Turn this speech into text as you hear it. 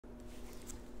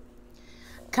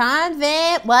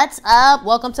Convent, what's up?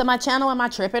 Welcome to my channel and my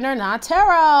Trippin' or Not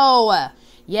Tarot.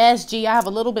 Yes, G, I have a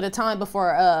little bit of time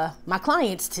before my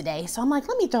clients today. So I'm like,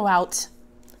 let me throw out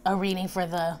a reading for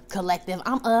the collective.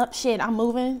 I'm up, shit, I'm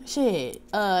moving, shit.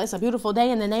 It's a beautiful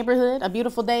day in the neighborhood, a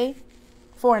beautiful day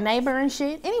for a neighbor and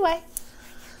shit. Anyway,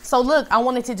 so look, I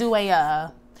wanted to do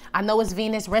a, I know it's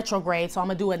Venus retrograde, so I'm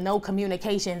gonna do a no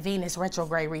communication Venus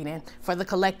retrograde reading for the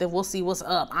collective. We'll see what's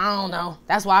up. I don't know.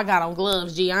 That's why I got on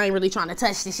gloves, G. I ain't really trying to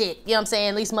touch the shit. You know what I'm saying?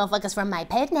 At least motherfuckers from my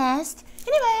pet nest.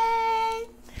 Anyway.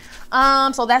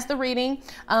 So that's the reading.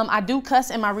 I do cuss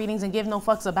in my readings and give no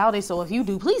fucks about it. So if you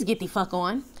do, please get the fuck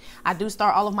on. I do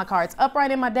start all of my cards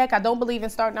upright in my deck. I don't believe in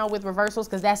starting out with reversals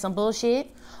because that's some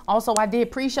bullshit. Also, I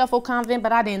did pre-shuffle Convent,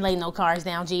 but I didn't lay no cards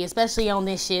down, G, especially on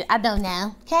this shit. I don't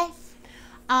know. Okay?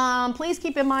 Please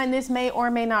keep in mind this may or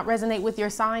may not resonate with your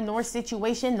sign nor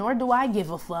situation, nor do I give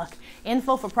a fuck.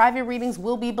 Info for private readings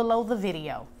will be below the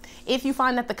video. If you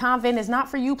find that the convent is not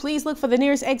for you, please look for the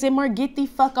nearest exit mark. Get the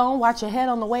fuck on. Watch your head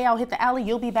on the way out. Hit the alley.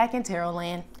 You'll be back in tarot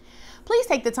land. Please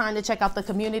take the time to check out the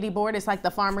community board. It's like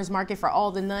the farmer's market for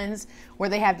all the nuns where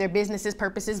they have their businesses,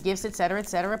 purposes, gifts,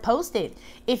 etc., posted.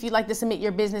 If you'd like to submit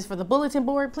your business for the bulletin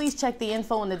board, please check the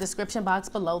info in the description box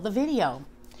below the video.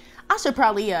 I should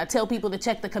probably tell people to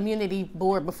check the community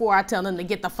board before I tell them to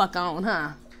get the fuck on, huh?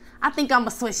 I think I'm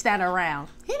gonna switch that around.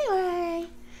 Anyway,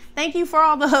 thank you for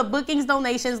all the bookings,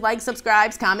 donations, likes,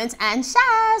 subscribes, comments, and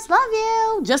shares. Love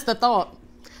you. Just a thought.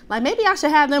 Like maybe I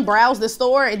should have them browse the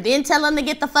store and then tell them to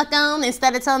get the fuck on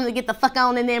instead of telling them to get the fuck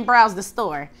on and then browse the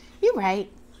store. You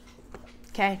right.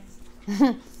 Okay.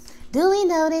 Duly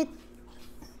noted.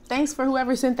 Thanks for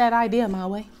whoever sent that idea my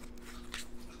way.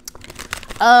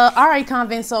 All right,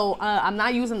 Convent, so I'm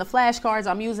not using the flashcards.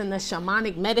 I'm using the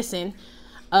shamanic medicine.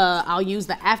 I'll use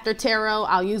the after tarot.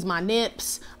 I'll use my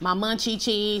nips, my munchie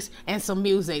cheese, and some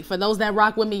music. For those that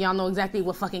rock with me, y'all know exactly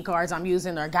what fucking cards I'm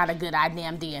using or got a good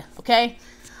idea, okay?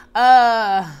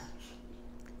 All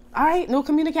right, no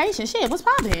communication. Shit, what's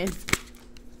poppin'?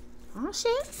 Oh,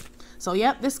 shit. So,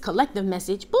 yep, this collective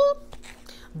message. Boop.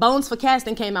 Bones for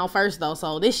Casting came out first, though,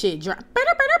 so this shit dropped.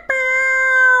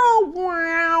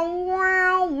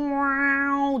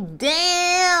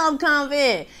 Damn,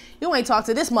 Convent. You ain't talked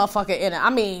to this motherfucker in it. I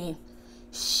mean,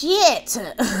 shit.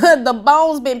 The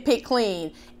bones been picked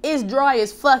clean. It's dry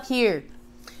as fuck here.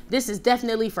 This is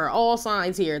definitely for all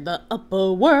signs here. The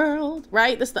upper world,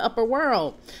 right? This is the upper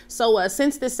world. So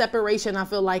since this separation, I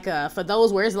feel like for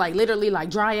those where it's like literally like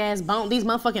dry ass bone, these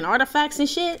motherfucking artifacts and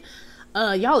shit,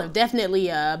 y'all have definitely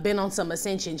been on some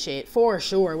ascension shit for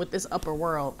sure with this upper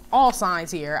world. All signs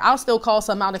here. I'll still call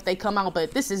some out if they come out,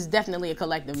 but this is definitely a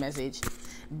collective message.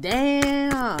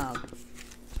 Damn.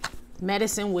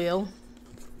 Medicine Wheel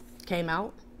came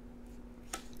out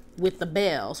with the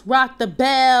bells. Rock the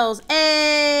bells.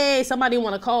 Hey, somebody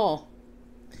want to call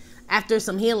after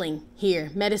some healing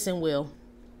here. Medicine Wheel.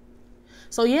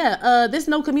 So yeah, this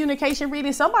no communication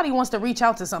reading. Somebody wants to reach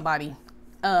out to somebody.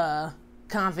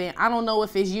 Convent. I don't know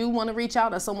if it's you want to reach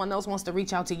out or someone else wants to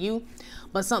reach out to you,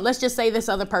 but let's just say this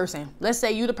other person. Let's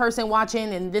say you the person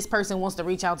watching and this person wants to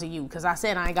reach out to you because I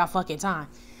said I ain't got fucking time,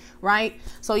 right?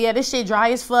 So yeah, this shit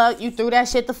dry as fuck. You threw that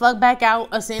shit the fuck back out,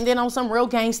 ascending on some real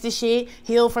gangster shit,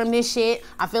 heal from this shit.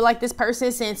 I feel like this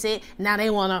person sense it. Now they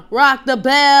want to rock the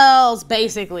bells,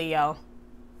 basically, yo.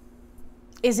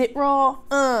 Is it raw?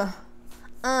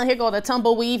 Here go the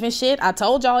tumbleweave and shit. I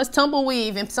told y'all it's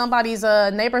tumbleweave in somebody's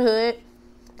neighborhood.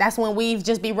 That's when weave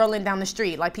just be rolling down the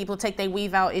street. Like people take their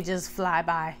weave out, it just fly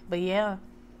by. But yeah.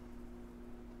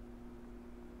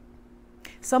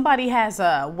 Somebody has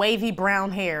wavy brown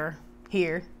hair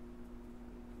here.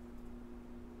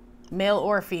 Male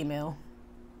or female.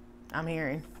 I'm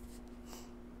hearing.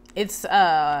 It's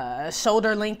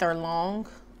shoulder length or long.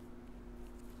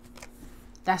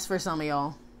 That's for some of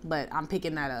y'all. But I'm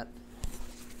picking that up.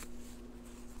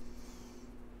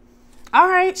 All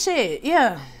right, shit.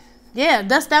 Yeah. Yeah,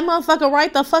 that's that motherfucker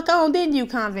right the fuck on, didn't you,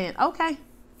 Convent? Okay.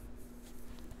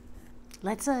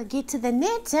 Let's get to the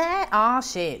knit. Oh,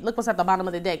 shit. Look what's at the bottom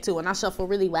of the deck, too. And I shuffle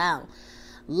really well.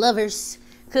 Lovers.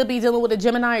 Could be dealing with a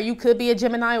Gemini, or you could be a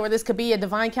Gemini, or this could be a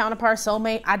divine counterpart,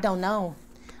 soulmate. I don't know.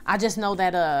 I just know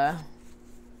that,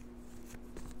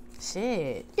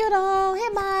 shit. You don't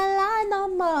hit my line no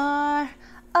more.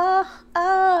 Oh,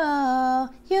 oh.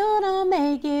 You don't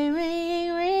make it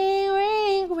ring, ring,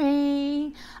 ring,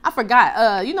 ring. I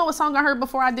forgot. You know what song I heard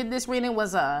before I did this reading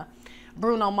was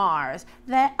Bruno Mars.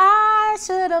 That I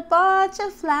should have bought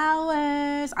you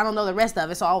flowers. I don't know the rest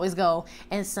of it, so I always go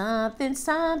and something,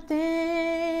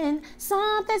 something,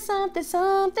 something, something,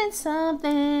 something,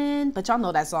 something. But y'all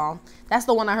know that song. That's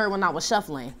the one I heard when I was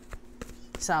shuffling.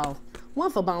 So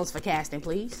One for bones for casting,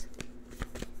 please.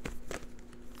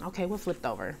 Okay, what flipped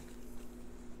over?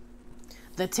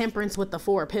 The Temperance with the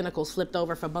 4 of Pentacles flipped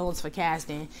over for bones for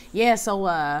casting. Yeah,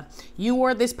 so you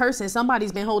or this person,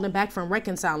 somebody's been holding back from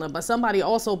reconciling, but somebody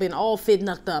also been all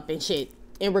fidnucked up and shit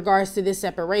in regards to this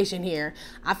separation here.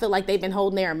 I feel like they've been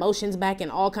holding their emotions back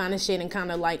and all kind of shit and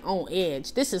kind of like on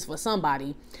edge. This is for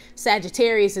somebody.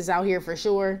 Sagittarius is out here for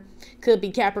sure. Could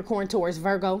be Capricorn towards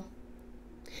Virgo.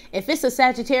 If it's a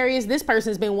Sagittarius, this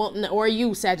person's been wanting, or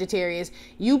you Sagittarius,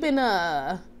 you've been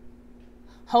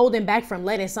holding back from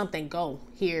letting something go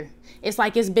here. It's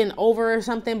like it's been over or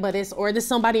something, but it's, or this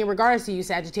somebody in regards to you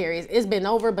Sagittarius, it's been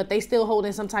over, but they still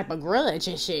holding some type of grudge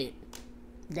and shit.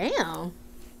 Damn.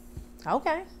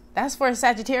 Okay, that's for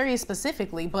Sagittarius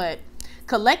specifically, but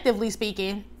collectively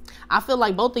speaking, I feel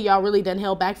like both of y'all really done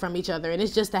held back from each other, and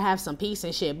it's just to have some peace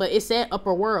and shit. But it said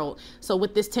upper world, so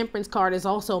with this Temperance card is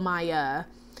also my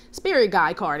spirit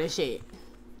guide card and shit.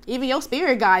 Even your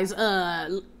spirit guides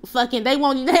fucking they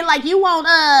like you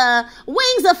want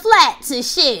wings of flats and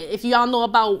shit, if y'all know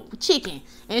about chicken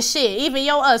and shit. Even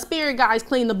your spirit guides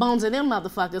clean the bones of them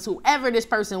motherfuckers, whoever this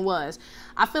person was.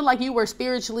 I feel like you were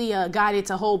spiritually guided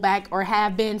to hold back, or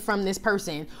have been, from this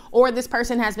person, or this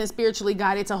person has been spiritually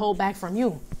guided to hold back from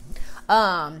you.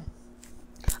 A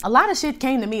lot of shit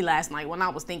came to me last night when I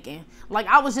was thinking. Like,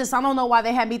 I don't know why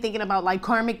they had me thinking about like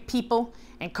karmic people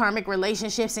and karmic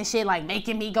relationships and shit, like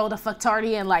making me go to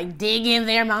fucktardy and like dig in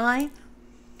their mind.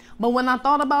 But when I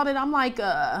thought about it, I'm like,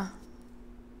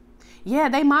 yeah,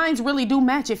 they minds really do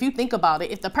match if you think about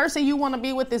it. If the person you want to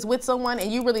be with is with someone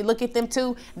and you really look at them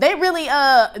too, they really,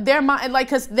 their mind, like,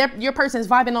 cause your person's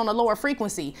vibing on a lower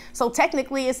frequency. So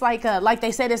technically it's like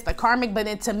they said, it's the karmic, but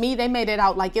then to me, they made it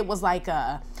out like it was like,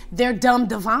 they're dumb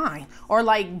divine, or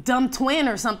like dumb twin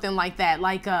or something like that.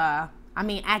 Like, I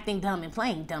mean, acting dumb and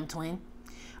playing dumb twin,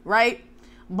 right?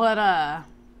 But,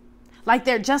 like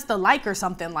they're just alike or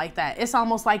something like that. It's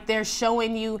almost like they're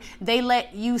showing you, they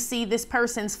let you see this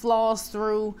person's flaws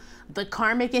through the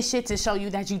karmic and shit to show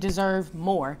you that you deserve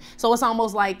more. So it's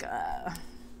almost like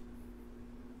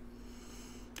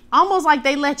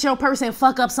they let your person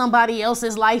fuck up somebody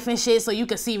else's life and shit so you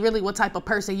can see really what type of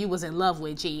person you was in love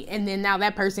with, G. And then now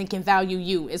that person can value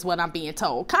you, is what I'm being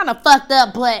told. Kind of fucked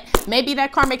up, but maybe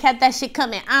that karmic had that shit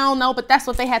coming. I don't know, but that's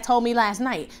what they had told me last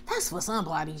night. That's for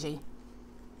somebody, G.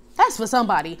 That's for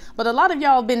somebody. But a lot of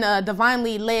y'all have been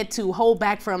divinely led to hold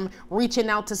back from reaching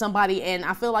out to somebody, and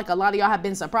I feel like a lot of y'all have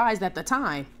been surprised at the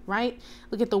time, right?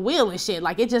 Look at the wheel and shit,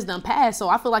 like it just done passed. So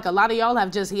I feel like a lot of y'all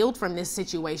have just healed from this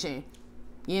situation.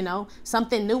 You know,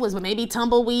 something new is, maybe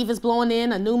tumbleweave is blowing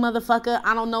in, a new motherfucker.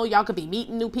 I don't know, y'all could be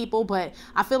meeting new people, but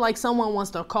I feel like someone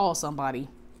wants to call somebody.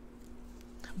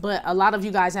 But a lot of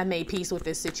you guys have made peace with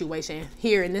this situation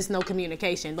here in this no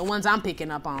communication, the ones I'm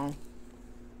picking up on.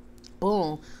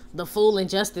 Boom. The Fool and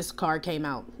Justice card came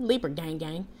out. Libra gang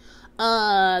gang.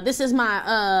 This is my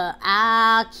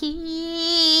I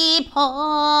keep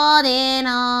holding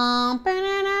on.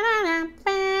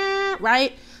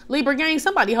 Right? Libra gang,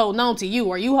 somebody holding on to you,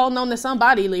 or you holding on to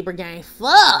somebody, Libra gang.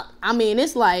 Fuck. I mean,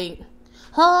 it's like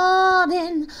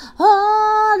holding.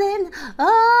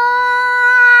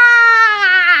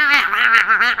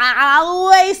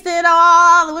 I wasted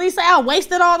all, what do you say? I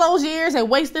wasted all those years and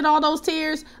wasted all those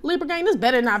tears. Libra gang, this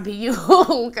better not be you,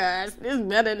 cuz this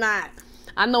better not.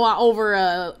 I know I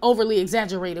overly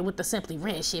exaggerated with the Simply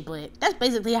Red shit, but that's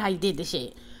basically how you did the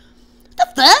shit. The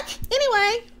fuck?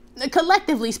 Anyway,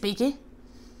 collectively speaking,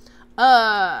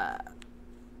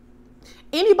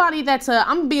 anybody that's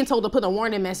I'm being told to put a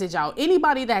warning message out.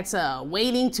 Anybody that's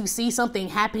waiting to see something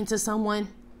happen to someone,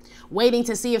 waiting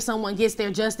to see if someone gets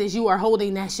their justice, you are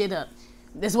holding that shit up.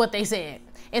 That's what they said.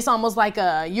 It's almost like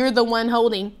you're the one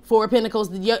holding Four of Pentacles,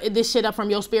 this shit up from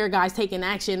your spirit guides taking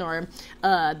action, or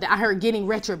I heard getting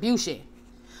retribution.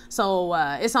 So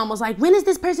it's almost like, when is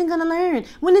this person gonna learn?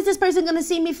 When is this person gonna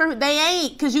see me for? They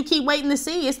ain't, because you keep waiting to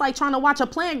see. It's like trying to watch a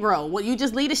plant grow. Well, you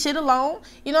just leave the shit alone.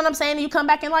 You know what I'm saying? And you come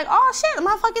back and like, oh shit,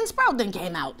 my fucking sprout then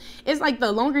came out. It's like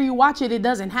the longer you watch it, it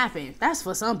doesn't happen. That's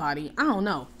for somebody. I don't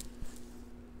know.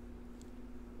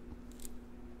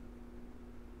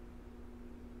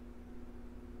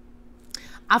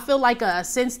 I feel like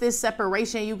since this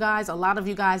separation, you guys, a lot of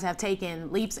you guys have taken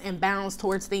leaps and bounds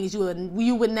towards things you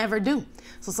would never do.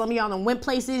 So some of y'all done went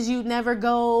places you'd never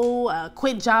go,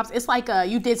 quit jobs. It's like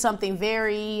you did something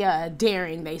very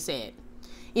daring, they said.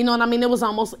 You know what I mean? It was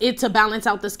almost to balance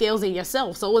out the scales in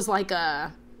yourself. So it was like,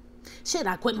 shit,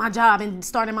 I quit my job and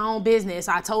started my own business.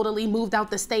 I totally moved out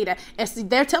the state.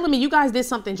 They're telling me you guys did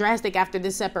something drastic after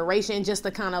this separation, just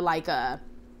to kind of like,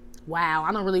 wow,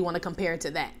 I don't really want to compare it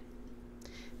to that.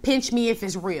 pinch me if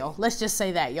it's real. Let's just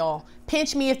say that, y'all.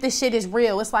 Pinch me if this shit is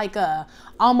real. It's like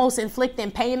almost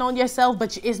inflicting pain on yourself,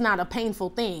 but it's not a painful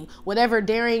thing. Whatever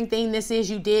daring thing this is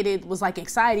you did, it was like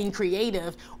exciting,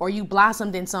 creative, or you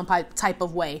blossomed in some type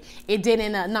of way. It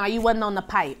didn't, nah, you wasn't on the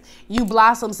pipe. You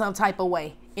blossomed some type of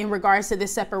way in regards to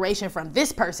this separation from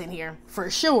this person here, for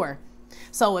sure.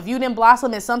 So if you didn't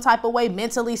blossom in some type of way,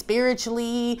 mentally,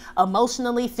 spiritually,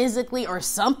 emotionally, physically, or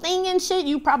something and shit,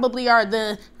 you probably are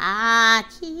the,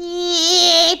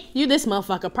 you this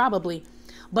motherfucker, probably.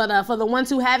 But for the ones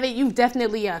who have it, you've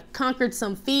definitely conquered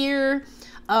some fear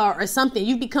or something.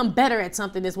 You've become better at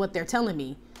something is what they're telling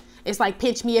me. It's like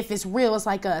pinch me if it's real. It's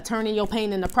like turning your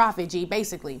pain into profit, G,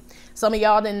 basically. Some of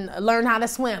y'all didn't learn how to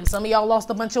swim. Some of y'all lost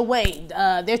a bunch of weight.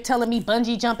 They're telling me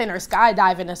bungee jumping or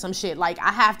skydiving or some shit. Like,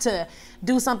 I have to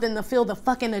do something to feel the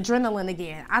fucking adrenaline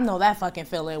again. I know that fucking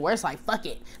feeling where it's like, fuck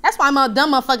it. That's why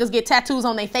dumb motherfuckers get tattoos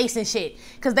on their face and shit.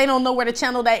 Because they don't know where to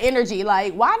channel that energy.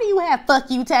 Like, why do you have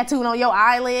fuck you tattooed on your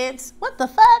eyelids? What the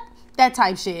fuck? That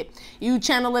type shit. You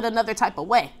channel it another type of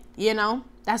way. You know?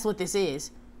 That's what this is.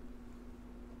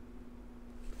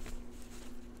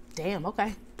 Damn,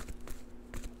 okay.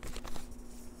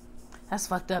 That's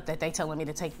fucked up that they telling me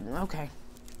to take, okay.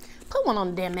 Put one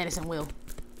on the damn medicine wheel.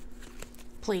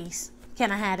 Please.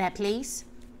 Can I have that, please?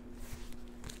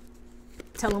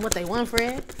 Tell them what they want,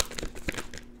 Fred.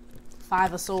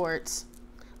 5 of Swords.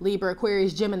 Libra,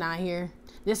 Aquarius, Gemini here.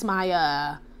 This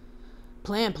my,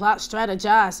 plan, plot,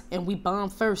 strategize, and we bomb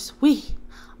first. We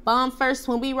bomb first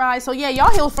when we rise. So yeah,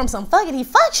 y'all heal from some fuckity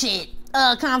fuck shit,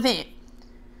 Convent.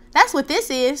 That's what this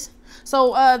is.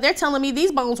 So they're telling me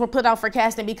these bones were put out for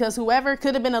casting because whoever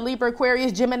could have been a Libra,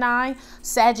 Aquarius, Gemini,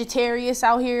 Sagittarius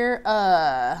out here,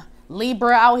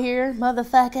 Libra out here,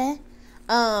 motherfucker.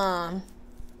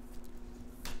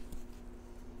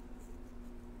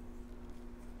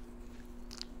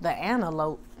 The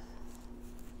antelope.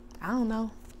 I don't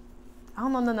know. I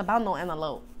don't know nothing about no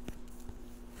antelope.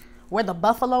 Where the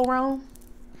buffalo roam?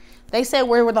 They said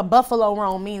where the buffalo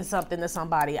roam means something to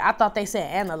somebody. I thought they said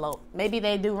antelope. Maybe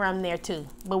they do roam there too.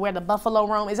 But where the buffalo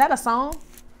roam, is that a song?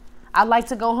 I'd like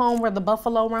to go home where the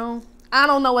buffalo roam. I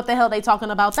don't know what the hell they talking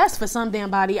about. That's for some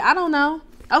damn body. I don't know.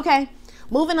 Okay,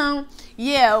 moving on.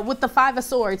 Yeah, with the 5 of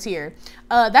Swords here.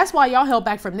 That's why y'all held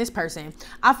back from this person.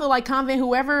 I feel like Convent,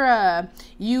 whoever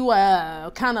you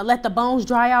kind of let the bones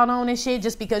dry out on and shit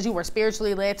just because you were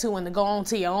spiritually led to and to go on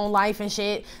to your own life and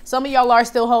shit. Some of y'all are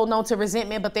still holding on to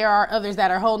resentment, but there are others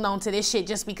that are holding on to this shit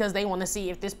just because they want to see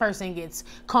if this person gets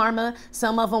karma.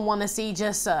 Some of them want to see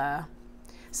just,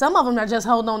 some of them are just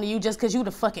holding on to you just because you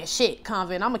the fucking shit,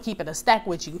 Convent. I'm going to keep it a stack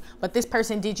with you. But this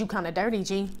person did you kind of dirty,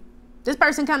 G. This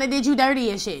person kind of did you dirty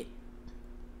and shit.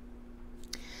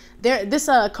 This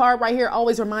card right here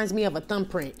always reminds me of a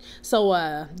thumbprint.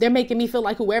 So they're making me feel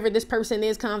like whoever this person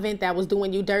is, Convent, that was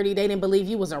doing you dirty, they didn't believe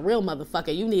you was a real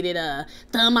motherfucker. You needed a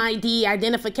thumb ID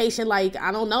identification. Like,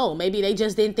 I don't know. Maybe they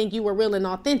just didn't think you were real and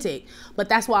authentic. But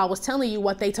that's why I was telling you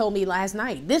what they told me last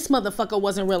night. This motherfucker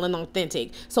wasn't real and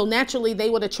authentic. So naturally,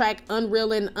 they would attract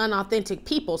unreal and unauthentic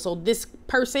people. So this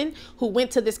person who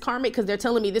went to this karmic, because they're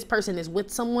telling me this person is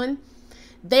with someone,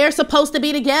 they're supposed to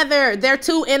be together. They're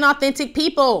 2 inauthentic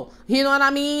people. You know what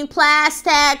I mean?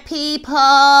 Plastic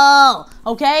people.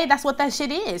 Okay? That's what that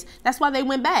shit is. That's why they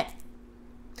went back.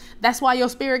 That's why your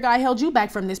spirit guide held you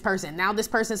back from this person. Now this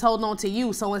person's holding on to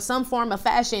you. So in some form of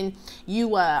fashion,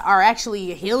 you are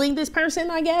actually healing this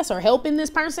person, I guess, or helping this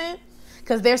person.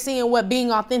 Because they're seeing what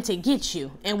being authentic gets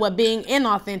you and what being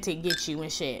inauthentic gets you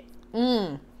and shit.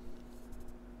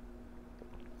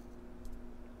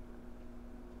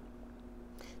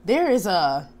 There is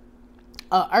a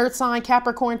earth sign,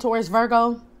 Capricorn, Taurus,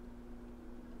 Virgo.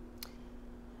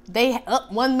 They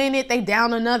up 1 minute, they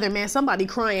down another, man. Somebody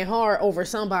crying hard over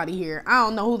somebody here. I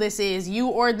don't know who this is, you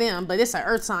or them, but it's an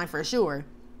earth sign for sure.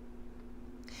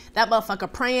 That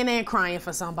motherfucker praying and crying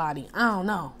for somebody. I don't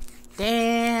know.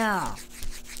 Damn.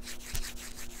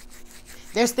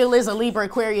 There still is a Libra,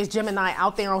 Aquarius, Gemini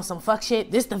out there on some fuck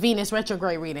shit. This the Venus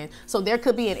retrograde reading. So there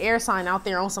could be an air sign out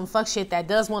there on some fuck shit that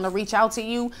does want to reach out to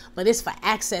you, but it's for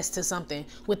access to something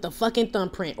with the fucking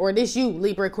thumbprint. Or this you,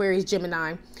 Libra, Aquarius,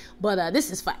 Gemini. But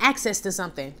this is for access to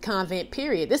something. Convent,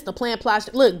 period. This the plan plot.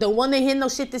 Look, the one that hit no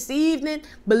shit this evening,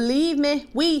 believe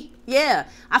me, yeah.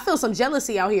 I feel some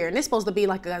jealousy out here. And it's supposed to be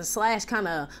like a slash kind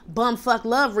of bumfuck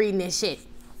love reading and shit.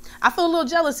 I feel a little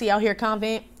jealousy out here,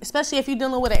 Convent, especially if you're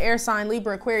dealing with an air sign,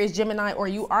 Libra, Aquarius, Gemini, or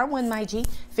you are one, my G.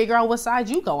 Figure out what side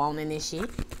you go on in this shit.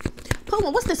 Puma,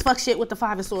 what's this fuck shit with the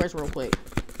 5 of Swords real quick?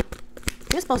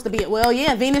 It's supposed to be, well,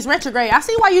 yeah, Venus retrograde. I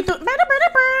see why you threw,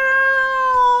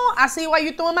 I see why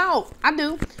you threw him out. I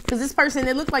do. Because this person,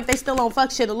 it looks like they still on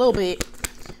fuck shit a little bit.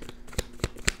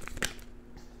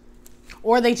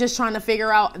 Or they just trying to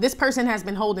figure out, this person has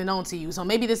been holding on to you. So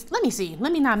maybe this, let me see.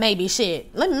 Let me not maybe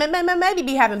shit. Let me maybe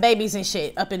be having babies and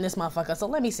shit up in this motherfucker. So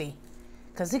let me see.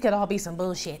 Because it could all be some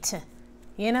bullshit.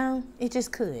 You know? It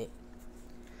just could.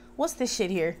 What's this shit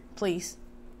here, please?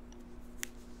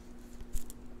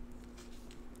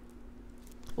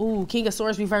 Ooh, King of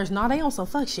Swords reversed. Nah, they on some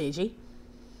fuck shit, G.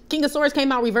 King of Swords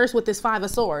came out reversed with this 5 of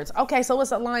Swords. Okay, so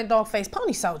it's a lion, dog, face,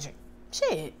 pony soldier.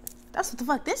 Shit. That's what the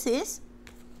fuck this is.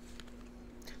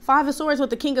 5 of Swords with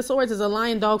the King of Swords is a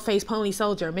lion, dog, face, pony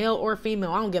soldier. Male or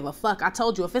female, I don't give a fuck. I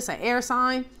told you, if it's an air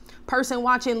sign, person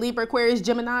watching, Libra, Aquarius,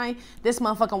 Gemini, this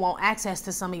motherfucker want access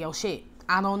to some of your shit.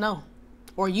 I don't know.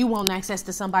 Or you want access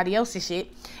to somebody else's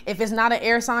shit. If it's not an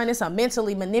air sign, it's a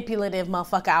mentally manipulative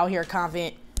motherfucker out here,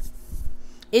 Convent.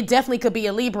 It definitely could be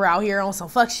a Libra out here on some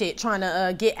fuck shit trying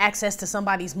to get access to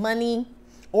somebody's money,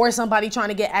 or somebody trying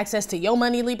to get access to your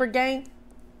money, Libra gang.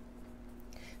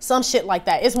 Some shit like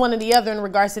that. It's one or the other in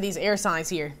regards to these air signs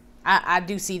here. I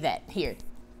do see that here.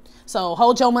 So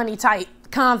hold your money tight,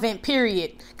 Convent,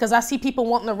 period. Because I see people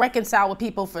wanting to reconcile with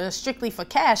people strictly for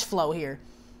cash flow here.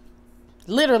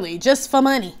 Literally, just for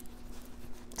money.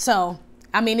 So,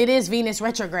 I mean, it is Venus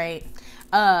retrograde.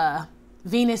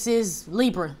 Venus is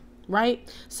Libra.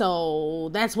 Right?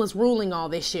 So that's what's ruling all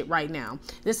this shit right now.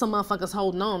 There's some motherfuckers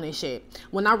holding on this shit.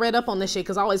 When I read up on this shit,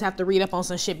 because I always have to read up on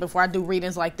some shit before I do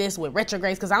readings like this with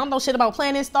retrogrades, because I don't know shit about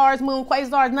planets, stars, moon,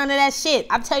 quasars, none of that shit.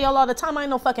 I tell y'all all the time, I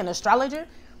ain't no fucking astrologer.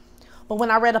 But when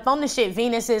I read up on this shit,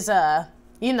 Venus is,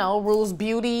 you know, rules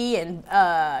beauty and,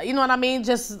 you know what I mean?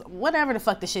 Just whatever the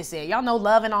fuck the shit said. Y'all know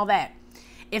love and all that.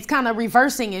 It's kind of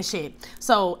reversing and shit.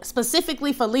 So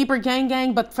specifically for Libra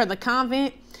gang, but for the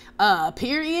Convent,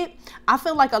 period, I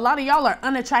feel like a lot of y'all are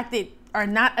unattracted or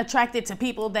not attracted to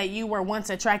people that you were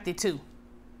once attracted to.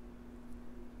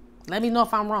 Let me know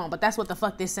if I'm wrong, but that's what the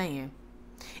fuck this saying.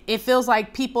 It feels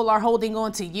like people are holding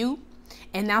on to you,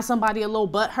 and now somebody a little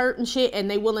butt hurt and shit,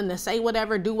 and they willing to say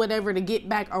whatever, do whatever to get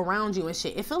back around you and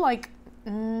shit. It feel like,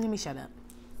 let me shut up.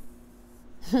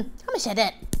 I'm gonna shut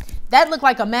up. That looked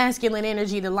like a masculine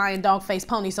energy, the lion, dog, face,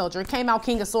 pony soldier. It came out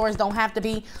King of Swords, don't have to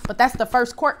be, but that's the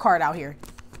first court card out here.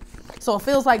 So it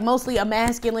feels like mostly a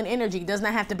masculine energy. Does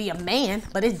not have to be a man,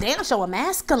 but it's damn sure a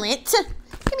masculine. Give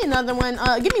me another one.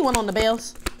 Give me one on the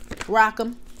bells. Rock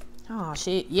 'em. Oh,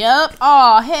 shit. Yep.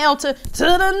 Oh, hell to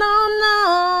the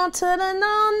no. To the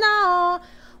no.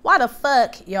 Why the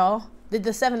fuck, y'all, did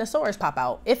the 7 of Swords pop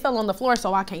out? It fell on the floor,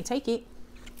 so I can't take it.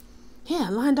 Yeah,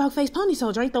 lion, dog, face, pony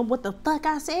soldier. Ain't that what the fuck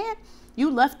I said? You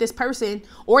left this person,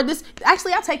 or this.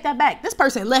 Actually, I take that back. This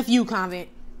person left you, Convent.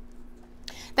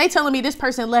 They telling me this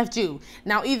person left you.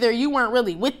 Now, either you weren't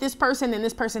really with this person and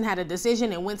this person had a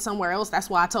decision and went somewhere else. That's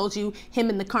why I told you him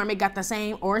and the karmic got the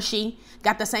same, or she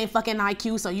got the same fucking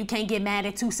IQ. So you can't get mad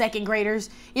at 2 second graders.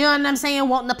 You know what I'm saying?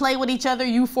 Wanting to play with each other.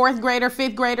 You 4th grader,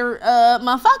 5th grader,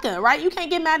 motherfucker, right? You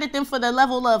can't get mad at them for the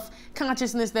level of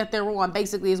consciousness that they're on,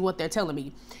 basically, is what they're telling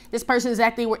me. This person is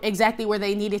exactly where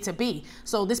they needed to be.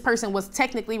 So this person was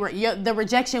technically, the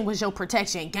rejection was your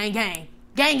protection. Gang, gang.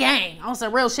 Gang, gang. On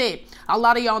some real shit. A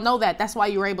lot of y'all know that. That's why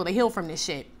you were able to heal from this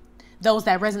shit. Those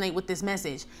that resonate with this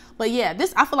message. But yeah,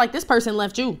 I feel like this person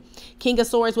left you. King of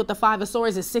Swords with the 5 of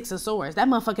Swords is 6 of Swords. That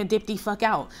motherfucker dipped the fuck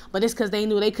out. But it's because they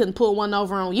knew they couldn't pull one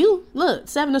over on you. Look,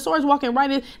 7 of Swords walking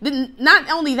right in. Not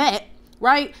only that,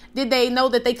 right? Did they know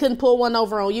that they couldn't pull one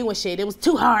over on you and shit? It was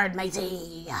too hard,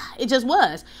 matey. It just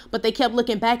was. But they kept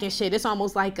looking back and shit. It's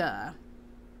almost like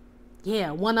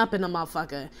yeah, one up in the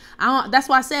motherfucker. That's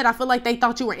why I said I feel like they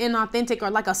thought you were inauthentic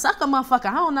or like a sucker motherfucker.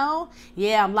 I don't know.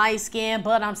 Yeah, I'm light skinned,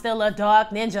 but I'm still a dark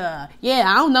ninja. Yeah,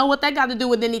 I don't know what that got to do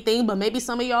with anything, but maybe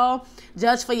some of y'all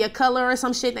judge for your color or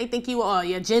some shit. They think you are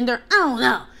your gender. I don't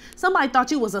know. Somebody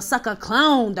thought you was a sucker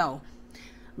clone though.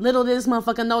 Little did this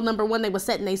motherfucker know, number one, they was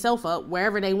setting themselves up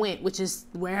wherever they went, which is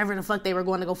wherever the fuck they were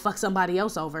going to go fuck somebody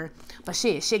else over. But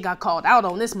shit got called out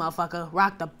on this motherfucker.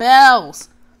 Rock the bells.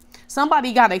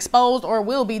 Somebody got exposed or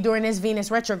will be during this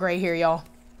Venus retrograde here, y'all.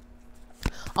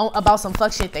 About some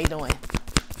fuck shit they doing.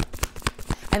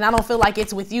 And I don't feel like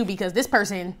it's with you because this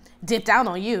person dipped out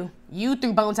on you. You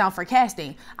threw bones out for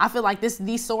casting. I feel like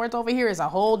these swords over here is a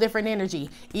whole different energy.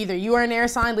 Either you are an air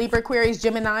sign, Libra, Aquarius,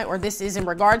 Gemini, or this is in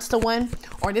regards to one,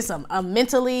 or this a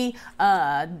mentally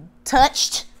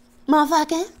touched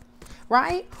motherfucker,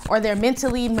 right? Or they're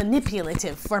mentally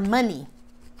manipulative for money.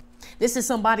 This is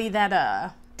somebody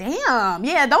that damn,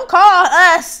 yeah, don't call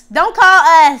us. Don't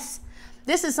call us.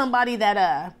 This is somebody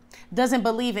that doesn't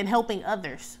believe in helping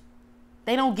others.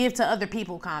 They don't give to other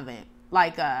people, Convent.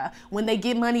 Like when they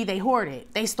get money, they hoard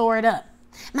it. They store it up.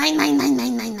 Mine.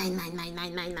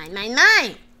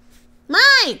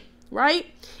 Right?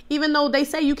 Even though they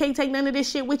say you can't take none of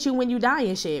this shit with you when you die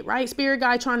and shit, right? Spirit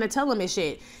guide trying to tell him and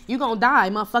shit. You gonna die,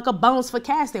 motherfucker. Bones for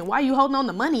casting. Why you holding on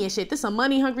to money and shit? This a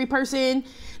money hungry person.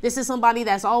 This is somebody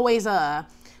that's always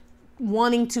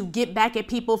wanting to get back at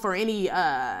people for any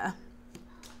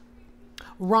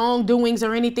wrongdoings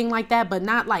or anything like that, but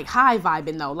not like high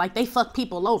vibing though. Like they fuck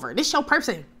people over. This your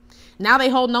person. Now they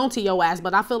holding on to your ass,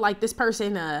 but I feel like this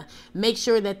person make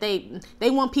sure that they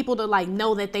want people to like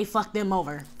know that they fucked them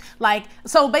over. Like,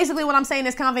 so basically what I'm saying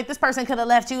is, Convent, this person could have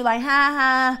left you like,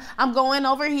 ha ha, I'm going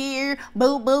over here,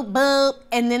 boop boop boop,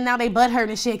 and then now they butthurt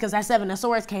and shit because that Seven of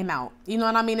Swords came out. You know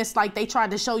what I mean? It's like they tried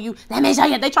to show you that means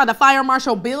they tried to fire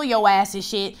Marshal Bill your ass and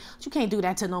shit. But you can't do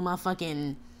that to no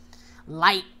motherfucking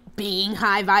light being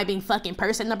high vibing fucking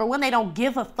person. Number one, they don't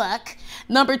give a fuck.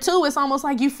 Number two, it's almost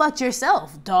like you fucked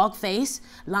yourself. Dog face,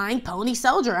 lying pony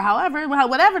soldier. However,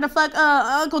 whatever the fuck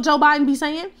Uncle Joe Biden be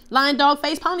saying. Lying dog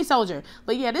face pony soldier.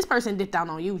 But yeah, this person dipped out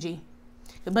on you, G.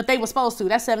 But they were supposed to.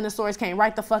 That Seven of Swords came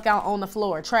right the fuck out on the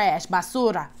floor. Trash.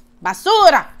 Basura.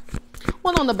 Basura.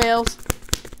 One on the bells.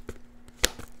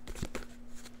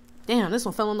 Damn, this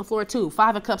one fell on the floor too.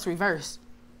 Five of Cups reverse.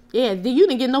 Yeah, you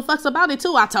didn't get no fucks about it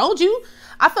too. I told you.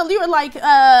 I felt you were like,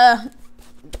 where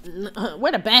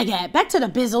the bag at? Back to the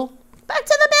bizzle. Back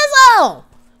to the bizzle.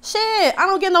 Shit, I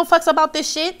don't get no fucks about this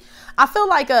shit. I feel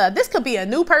like this could be a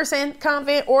new person,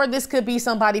 Convent, or this could be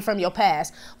somebody from your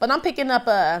past. But I'm picking up,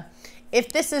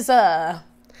 if this is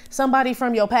somebody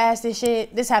from your past and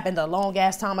shit, this happened a long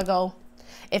ass time ago.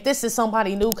 If this is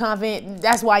somebody new, Convent,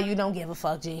 that's why you don't give a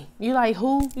fuck, G. You like,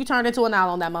 who? You turned into an owl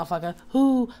on that motherfucker.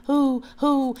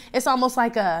 Who? It's almost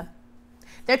like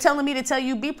they're telling me to tell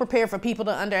you, be prepared for people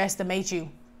to underestimate you.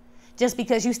 Just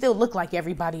because you still look like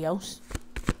everybody else.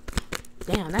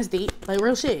 Damn, that's deep. Like,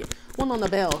 real shit. One on the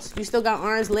bells. You still got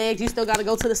arms, legs. You still got to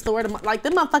go to the store. Like,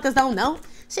 them motherfuckers don't know.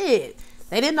 Shit.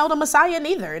 They didn't know the Messiah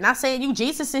neither. Not saying you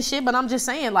Jesus and shit, but I'm just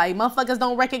saying, like, motherfuckers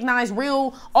don't recognize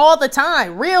real all the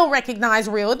time. Real recognize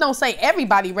real. It don't say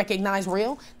everybody recognize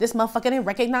real. This motherfucker didn't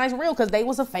recognize real because they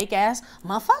was a fake ass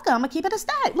motherfucker. I'm gonna keep it a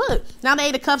stack. Look, now the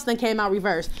Eight of Cups then came out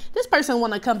reversed. This person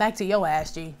want to come back to your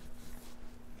ass, G.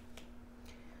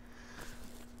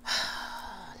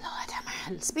 Lord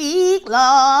have mercy. Speak,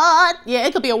 Lord. Yeah,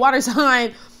 it could be a water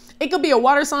sign. It could be a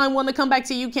water sign wanting to come back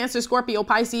to you, Cancer, Scorpio,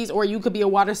 Pisces, or you could be a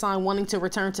water sign wanting to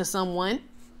return to someone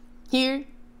here.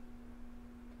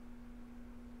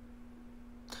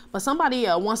 But somebody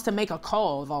wants to make a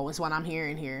call, though, is what I'm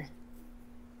hearing here.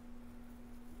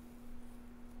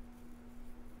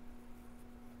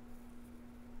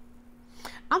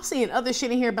 I'm seeing other shit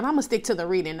in here, but I'm going to stick to the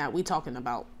reading that we talking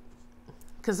about.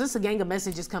 Because this is a gang of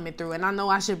messages coming through. And I know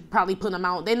I should probably put them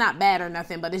out. They're not bad or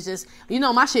nothing. But it's just, you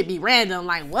know, my shit be random.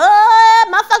 Like, what?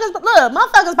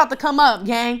 Motherfuckers about to come up,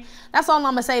 gang. That's all I'm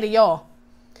going to say to y'all.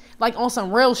 Like, on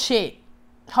some real shit.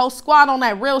 Whole squad on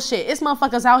that real shit. It's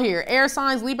motherfuckers out here. Air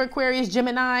signs, Libra, Aquarius,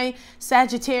 Gemini,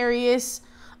 Sagittarius.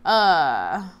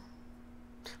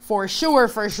 For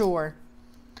sure.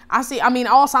 I mean,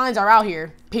 all signs are out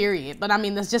here, period. But I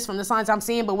mean, that's just from the signs I'm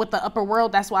seeing. But with the upper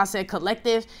world, that's why I said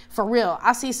collective. For real,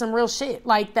 I see some real shit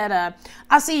like that.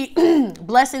 I see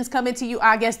blessings coming to you.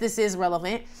 I guess this is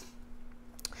relevant.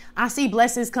 I see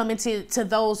blessings coming to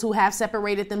those who have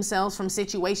separated themselves from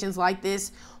situations like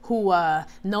this, who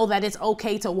know that it's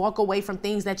okay to walk away from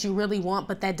things that you really want,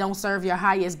 but that don't serve your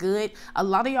highest good. A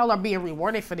lot of y'all are being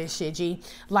rewarded for this shit, G.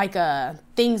 Like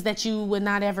things that you would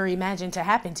not ever imagine to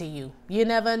happen to you. You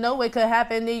never know it could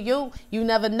happen to you. You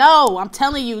never know. I'm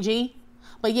telling you, G.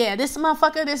 But yeah, this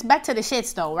motherfucker, this back to the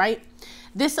shits though, right?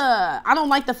 This, I don't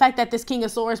like the fact that this King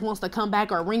of Swords wants to come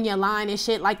back or ring your line and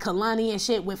shit like Kalani and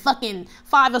shit with fucking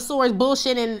Five of Swords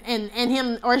bullshit and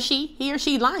him or he or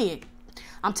she lying.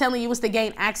 I'm telling you, it's to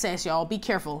gain access, y'all. Be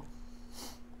careful.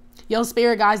 Your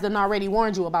spirit guys done already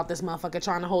warned you about this motherfucker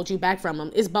trying to hold you back from him.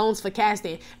 It's bones for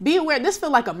casting. Be aware, this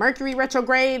feel like a Mercury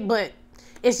retrograde, but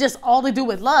it's just all to do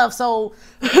with love. So,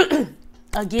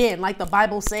 again, like the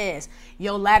Bible says,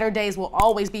 your latter days will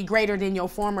always be greater than your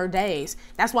former days.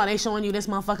 That's why they showing you this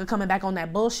motherfucker coming back on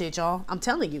that bullshit, y'all. I'm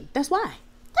telling you. That's why.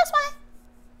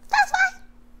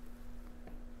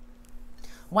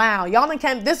 Wow, y'all done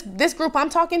came, this group I'm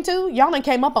talking to, y'all done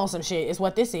came up on some shit is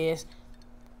what this is.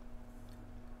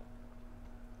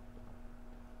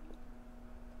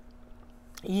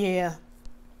 Yeah.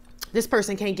 This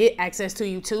person can't get access to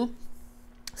you too.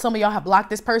 Some of y'all have blocked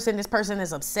this person. This person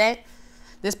is upset.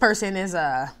 This person is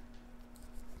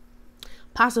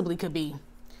possibly could be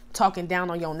talking down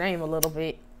on your name a little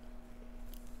bit.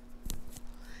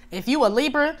 If you a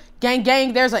Libra,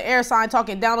 gang, there's an air sign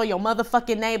talking down on your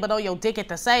motherfucking name, but on your dick at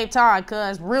the same time,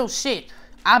 cuz real shit.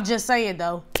 I'm just saying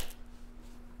though.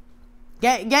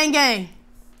 Gang, gang, gang.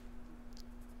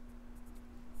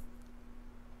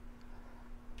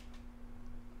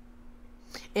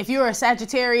 If you're a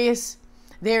Sagittarius,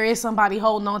 there is somebody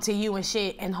holding on to you and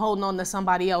shit and holding on to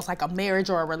somebody else, like a marriage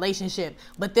or a relationship.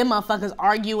 But them motherfuckers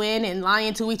arguing and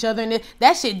lying to each other. And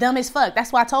that shit dumb as fuck.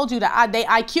 That's why I told you that they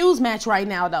IQs match right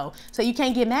now, though. So you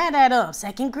can't get mad at them.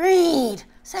 Second grade.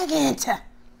 Second.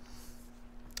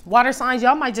 Water signs,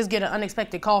 y'all might just get an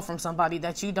unexpected call from somebody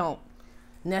that you don't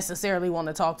necessarily want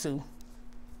to talk to.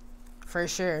 For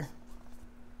sure.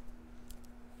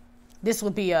 This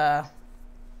would be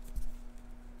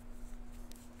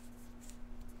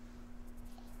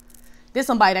This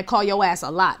somebody that call your ass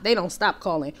a lot. They don't stop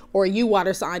calling. Or you,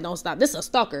 water sign, don't stop. This is a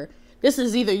stalker. This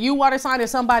is either you, water sign, or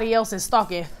somebody else is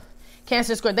stalking.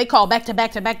 Cancer square. They call back to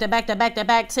back to back to back to back to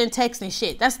back. Send text and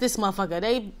shit. That's this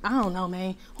motherfucker. I don't know,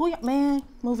 man. Man,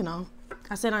 moving on.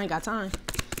 I said I ain't got time.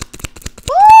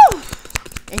 Woo!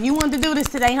 And you wanted to do this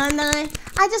today, huh, Nun?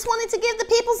 I just wanted to give the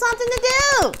people something to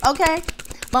do. Okay.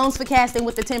 Bones for casting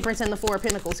with the Temperance and the Four of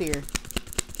Pentacles here.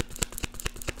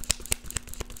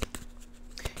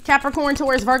 Capricorn,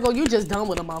 Taurus, Virgo, you just done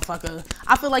with a motherfucker.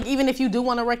 I feel like even if you do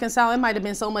want to reconcile, it might have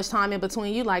been so much time in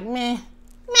between. You like, meh.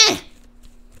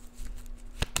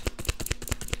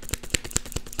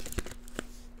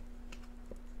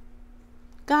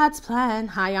 God's plan.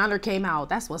 High honor came out.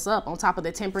 That's what's up. On top of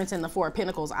the Temperance and the Four of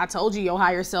Pentacles. I told you your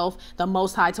higher self, the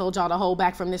Most High, told y'all to hold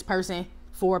back from this person.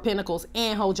 Four of Pentacles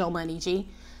and hold your money, G.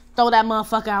 Throw that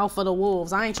motherfucker out for the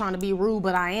wolves. I ain't trying to be rude,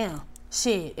 but I am.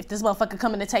 Shit, if this motherfucker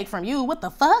coming to take from you, what the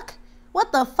fuck?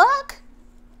 What the fuck?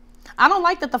 I don't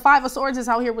like that the Five of Swords is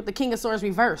out here with the King of Swords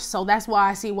reversed. So that's why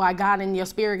I see why God and your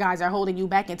spirit guides are holding you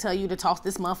back and tell you to toss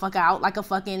this motherfucker out like a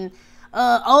fucking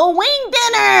old wing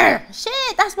dinner.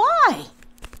 Shit, that's why.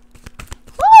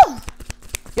 Woo!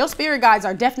 Your spirit guides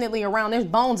are definitely around. There's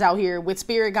bones out here with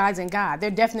spirit guides and God. They're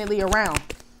definitely around.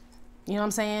 You know what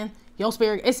I'm saying? Your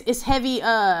spirit, it's heavy,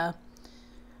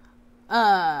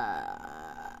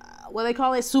 what they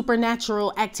call it,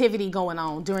 supernatural activity going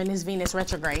on during this Venus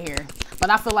retrograde here. But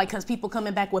I feel like because people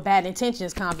coming back with bad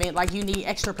intentions, Convent, like you need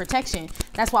extra protection.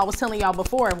 That's why I was telling y'all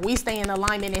before, if we stay in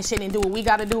alignment and shit and do what we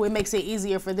got to do, it makes it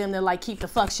easier for them to like keep the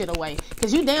fuck shit away.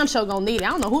 Because you damn sure gonna need it. I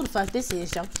don't know who the fuck this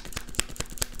is, yo.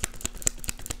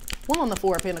 One on the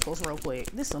Four of Pentacles real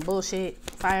quick. This is some bullshit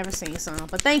if I ever seen some.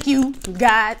 But thank you,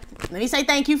 God. Let me say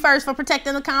thank you first for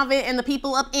protecting the convent and the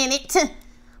people up in it.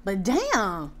 But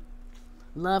damn.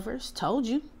 Lovers, told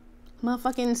you.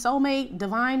 Motherfucking soulmate,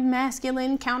 divine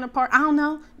masculine counterpart. I don't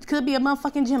know. It could be a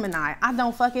motherfucking Gemini. I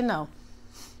don't fucking know.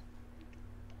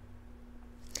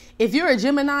 If you're a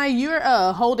Gemini, you're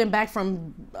holding back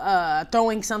from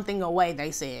throwing something away,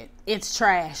 they said. It's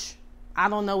trash. I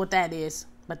don't know what that is,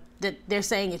 but they're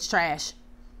saying it's trash.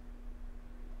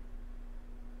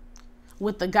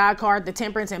 With the God card, the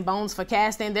Temperance and Bones for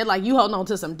casting, they're like, you holding on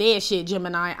to some dead shit,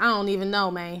 Gemini. I don't even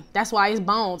know, man. That's why it's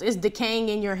bones. It's decaying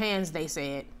in your hands, they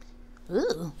said.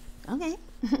 Ooh, okay.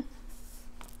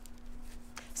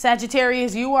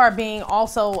 Sagittarius, you are being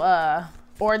also,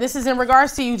 or this is in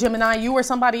regards to you, Gemini. You or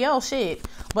somebody else, shit.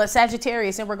 But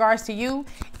Sagittarius, in regards to you,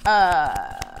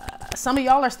 some of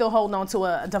y'all are still holding on to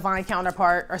a divine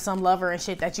counterpart or some lover and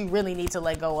shit that you really need to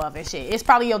let go of and shit. It's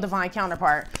probably your divine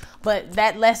counterpart. But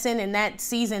that lesson and that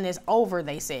season is over,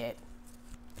 they said.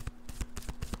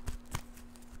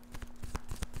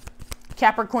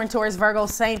 Capricorn, Taurus, Virgo,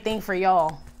 same thing for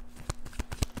y'all.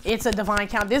 It's a divine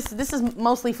count. This is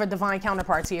mostly for divine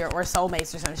counterparts here or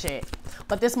soulmates or some shit.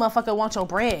 But this motherfucker wants your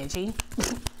bread, G.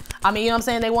 I mean, you know what I'm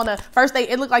saying? They want to, first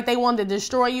it looked like they wanted to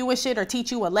destroy you and shit or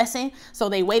teach you a lesson. So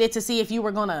they waited to see if you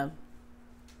were going to,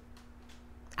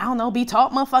 I don't know, be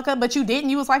taught, motherfucker, but you didn't.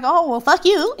 You was like, oh, well, fuck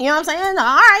you. You know what I'm saying?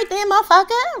 All right, then,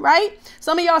 motherfucker, right?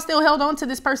 Some of y'all still held on to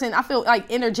this person, I feel like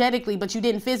energetically, but you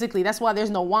didn't physically. That's why there's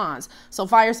no wands. So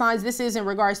fire signs, this is in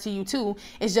regards to you too.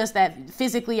 It's just that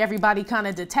physically everybody kind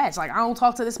of detached. Like, I don't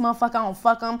talk to this motherfucker. I don't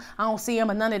fuck him. I don't see him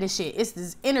or none of this shit. It's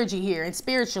this energy here and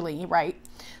spiritually, right?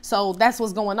 So that's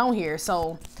what's going on here.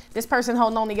 So this person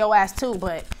holding on to your ass too,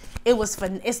 but it was for,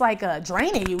 it's like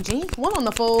draining you, G. One on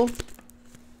the full.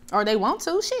 Or they want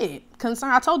to, shit.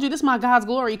 Concern. I told you this is my God's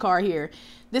glory card here.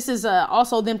 This is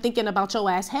also them thinking about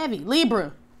your ass heavy.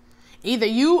 Libra. Either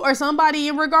you or somebody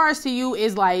in regards to you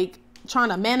is like trying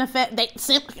to manifest. They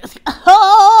simply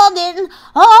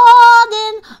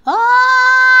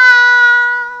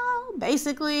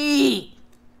basically.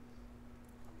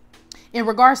 In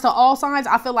regards to all signs,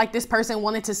 I feel like this person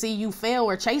wanted to see you fail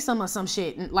or chase them or some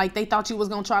shit. Like they thought you was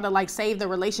going to try to like save the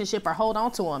relationship or hold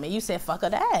on to them. And you said, fuck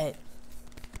of that.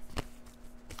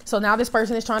 So now this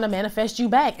person is trying to manifest you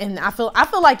back. And I feel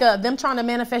like them trying to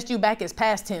manifest you back is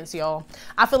past tense, y'all.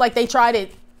 I feel like they tried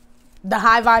it the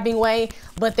high vibing way,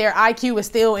 but their IQ is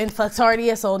still in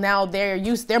Fucktardia. So now they're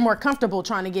more comfortable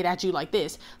trying to get at you like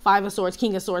this. 5 of Swords,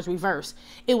 King of Swords reverse.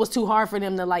 It was too hard for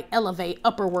them to like elevate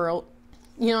upper world.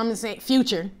 You know what I'm saying?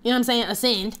 Future. You know what I'm saying?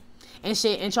 Ascend and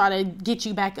shit and try to get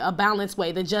you back a balanced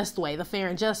way, the just way, the fair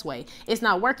and just way. It's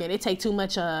not working. It take too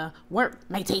much work,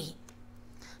 matey.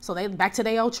 So they back to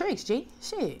their old tricks, G.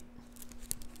 Shit.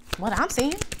 What I'm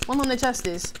seeing. One on the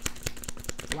justice.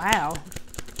 Wow.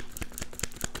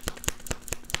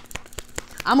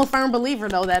 I'm a firm believer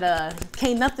though that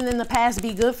can't nothing in the past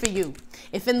be good for you.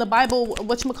 If in the Bible,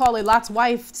 whatchamacallit, Lot's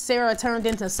wife, Sarah turned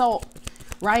into salt,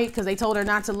 right? Because they told her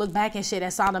not to look back and shit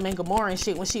at Sodom and Gomorrah and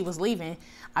shit when she was leaving.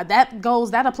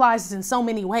 That applies in so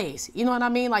many ways. You know what I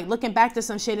mean? Like looking back to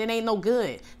some shit, it ain't no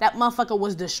good. That motherfucker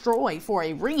was destroyed for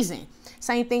a reason.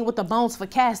 Same thing with the bones for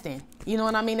casting. You know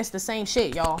what I mean? It's the same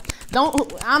shit, y'all.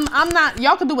 I'm not,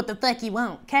 y'all can do what the fuck you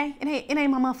want, okay? It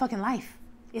ain't my motherfucking life.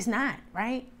 It's not,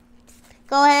 right?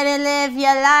 Go ahead and live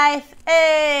your life.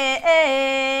 Hey,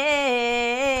 hey,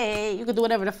 hey. You can do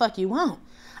whatever the fuck you want.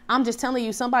 I'm just telling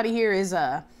you, somebody here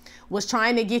was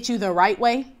trying to get you the right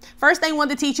way. First, they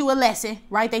wanted to teach you a lesson,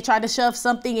 right? They tried to shove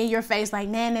something in your face like,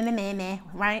 nah,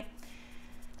 right?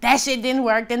 That shit didn't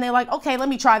work. Then they're like, okay, let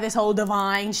me try this whole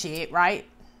divine shit, right?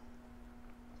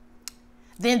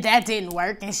 Then that didn't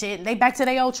work and shit. They back to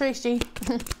their old tricks, G.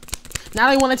 Now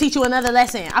they want to teach you another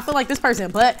lesson. I feel like this person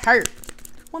butt hurt.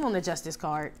 One on the justice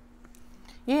card.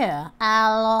 Yeah.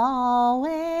 I'll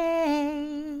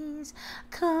always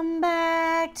come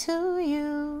back to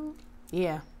you.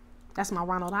 Yeah. That's my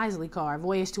Ronald Isley card.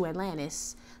 Voyage to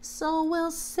Atlantis. So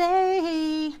we'll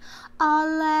say our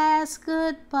last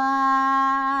goodbye.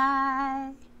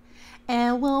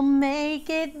 And we'll make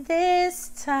it this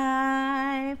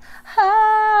time.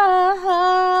 Oh,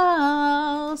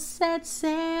 set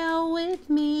sail with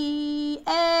me.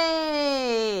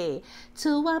 Hey.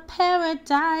 To a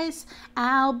paradise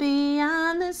I'll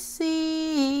beyond the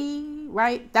sea.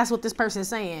 Right? That's what this person's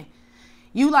saying.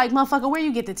 You like, motherfucker, where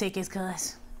you get the tickets,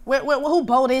 cuz? Who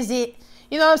boat is it?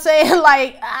 You know what I'm saying?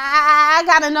 Like, I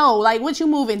gotta know. Like, what you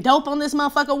moving? Dope on this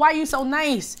motherfucker? Why you so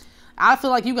nice? I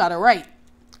feel like you got it right.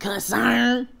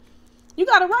 Concern. You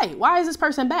got it right. Why is this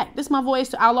person back? This is my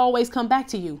voice. I'll always come back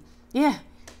to you. Yeah.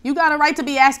 You got a right to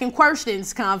be asking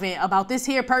questions, Convent, about this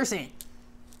here person.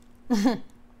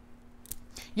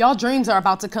 Y'all dreams are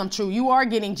about to come true. You are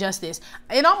getting justice.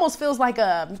 It almost feels like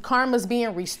karma's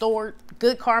being restored,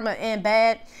 good karma and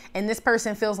bad. And this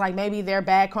person feels like maybe their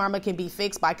bad karma can be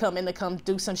fixed by coming to come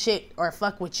do some shit or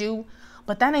fuck with you.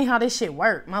 But that ain't how this shit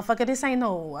work, motherfucker. This ain't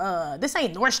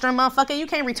Nordstrom, motherfucker. You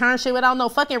can't return shit without no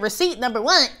fucking receipt, number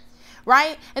one.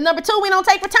 Right? And number two, we don't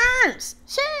take returns.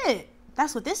 Shit.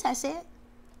 That's what this has said.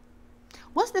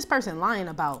 What's this person lying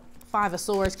about? 5 of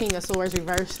Swords, King of Swords,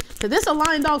 reverse. Cause this a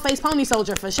lion, dog, face, pony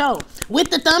soldier for sure. With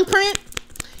the thumbprint.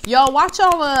 Y'all watch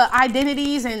y'all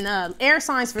identities and air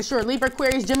signs for sure. Libra,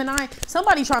 Aquarius, Gemini.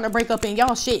 Somebody trying to break up in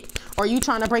y'all shit. Or you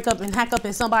trying to break up and hack up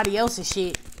in somebody else's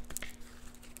shit.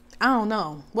 I don't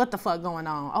know. What the fuck going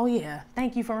on? Oh yeah.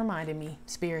 Thank you for reminding me,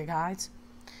 spirit guides.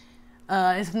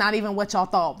 It's not even what y'all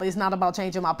thought, but it's not about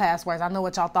changing my passwords. I know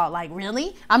what y'all thought. Like,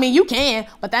 really? I mean, you can,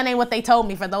 but that ain't what they told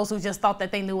me for those who just thought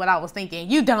that they knew what I was thinking.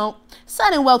 You don't.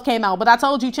 Sudden wealth came out, but I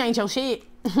told you change your shit.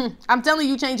 I'm telling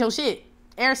you change your shit.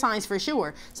 Air signs for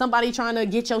sure. Somebody trying to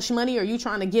get your money or you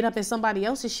trying to get up in somebody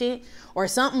else's shit or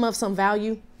something of some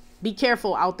value. Be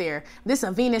careful out there. This is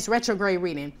a Venus retrograde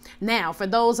reading. Now, for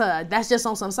those, that's just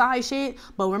on some side shit.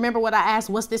 But remember what I asked,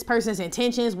 what's this person's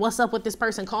intentions? What's up with this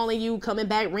person calling you, coming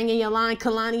back, ringing your line,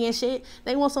 Kalani and shit?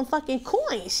 They want some fucking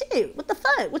coin. Shit, what the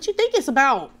fuck? What you think it's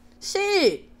about?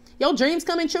 Shit. Your dreams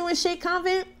coming true and shit,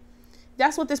 Convent?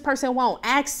 That's what this person want.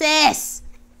 Access.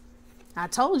 I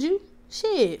told you.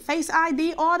 Shit. Face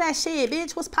ID, all that shit,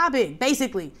 bitch. What's popping?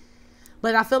 Basically.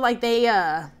 But I feel like they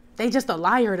just a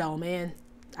liar though, man.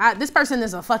 This person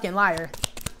is a fucking liar.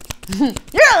 You're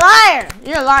a liar.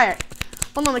 You're a liar.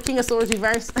 Hold on, the King of Swords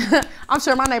reverse. I'm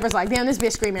sure my neighbor's like, damn, this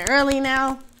bitch screaming early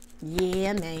now.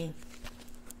 Yeah, man.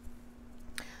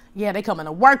 Yeah, they coming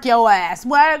to work your ass.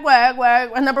 Work.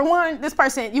 Number one, this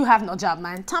person, you have no job,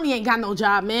 man. Tommy ain't got no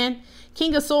job, man.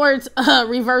 King of Swords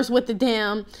reverse with the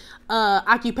damn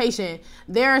occupation.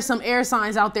 There are some air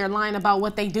signs out there lying about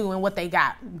what they do and what they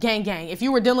got. Gang. If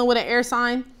you were dealing with an air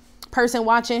sign person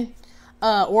watching,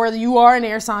 or you are an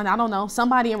air sign, I don't know.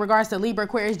 Somebody in regards to Libra,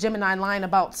 Aquarius, Gemini lying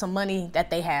about some money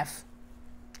that they have.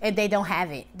 And they don't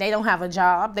have it. They don't have a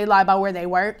job. They lie about where they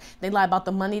work. They lie about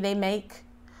the money they make.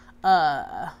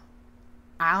 I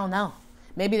don't know.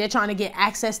 Maybe they're trying to get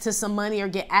access to some money or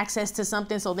get access to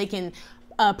something so they can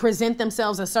present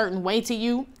themselves a certain way to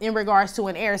you in regards to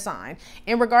an air sign.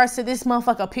 In regards to this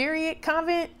motherfucker, period,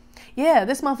 Convent, yeah,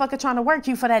 this motherfucker trying to work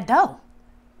you for that dough.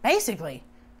 Basically.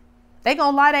 They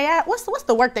gonna lie they at. What's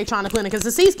the work they trying to put in? Because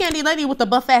the Seas Candy lady with the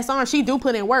buff ass arm, she do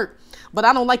put in work. But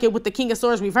I don't like it with the King of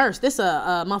Swords reverse. This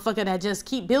a motherfucker that just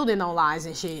keep building on lies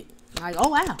and shit. Like, oh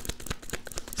wow.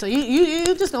 So you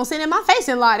just gonna sit in my face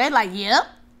and lie. They like, yep.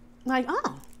 Like,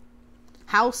 oh.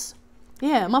 House.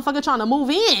 Yeah, motherfucker trying to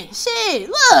move in. Shit,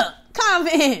 look.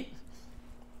 Convent.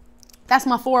 That's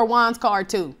my 4 of Wands card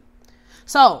too.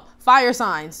 So, fire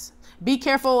signs. Be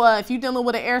careful if you're dealing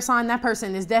with an air sign. That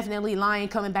person is definitely lying,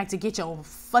 coming back to get your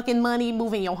fucking money,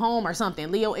 moving your home or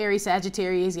something. Leo, Aries,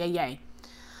 Sagittarius, yay.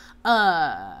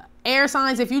 Air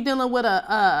signs, if you're dealing with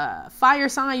a fire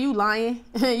sign, you lying.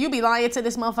 You be lying to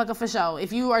this motherfucker for sure.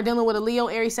 If you are dealing with a Leo,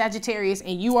 Aries, Sagittarius,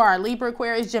 and you are a Libra,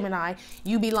 Aquarius, Gemini,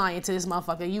 you be lying to this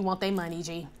motherfucker. You want their money,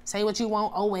 G. Say what you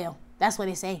want. Oh, well. That's what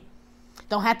they say.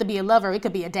 Don't have to be a lover. It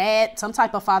could be a dad, some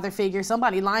type of father figure,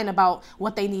 somebody lying about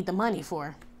what they need the money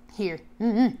for. Here.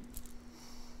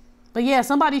 But yeah,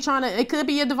 somebody trying to, it could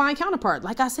be a divine counterpart.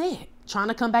 Like I said, trying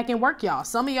to come back and work y'all.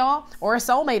 Some of y'all, or a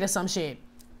soulmate or some shit.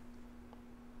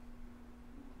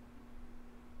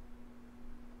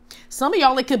 Some of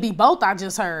y'all, it could be both, I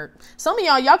just heard. Some of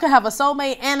y'all could have a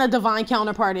soulmate and a divine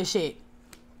counterpart and shit.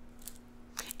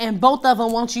 And both of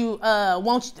them want you,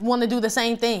 want to do the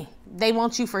same thing. They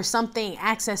want you for something,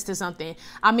 access to something.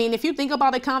 I mean, if you think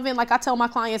about it, Convent, like I tell my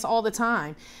clients all the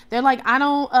time, they're like, I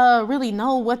don't really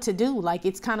know what to do. Like,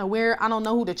 it's kind of weird. I don't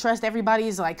know who to trust.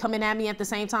 Everybody's like coming at me at the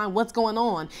same time. What's going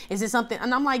on? Is it something?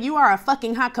 And I'm like, you are a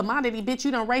fucking hot commodity, bitch.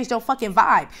 You done raised your fucking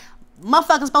vibe.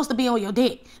 Motherfuckers supposed to be on your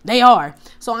dick. They are.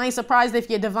 So I ain't surprised if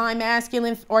you're divine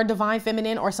masculine or divine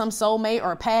feminine or some soulmate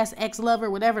or past ex-lover,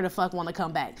 whatever the fuck want to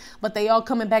come back. But they all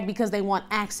coming back because they want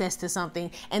access to something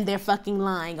and they're fucking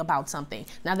lying about something.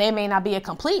 Now, they may not be a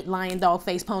complete lion, dog,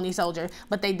 face, pony soldier,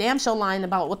 but they damn sure lying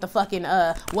about what the fucking,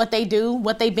 what they do,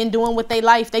 what they've been doing with their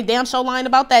life. They damn sure lying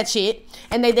about that shit.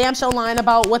 And they damn sure lying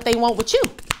about what they want with you.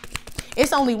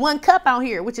 It's only one cup out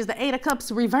here, which is the 8 of Cups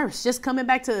reverse. Just coming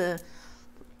back to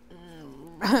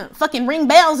fucking ring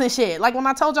bells and shit. Like when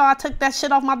I told y'all I took that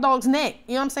shit off my dog's neck.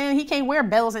 You know what I'm saying? He can't wear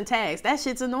bells and tags. That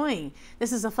shit's annoying.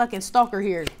 This is a fucking stalker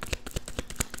here.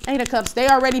 8 of Cups. They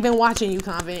already been watching you,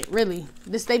 Convent. Really.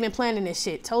 They've been planning this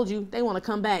shit. Told you. They want to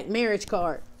come back. Marriage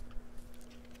card.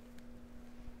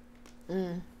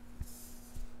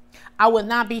 I would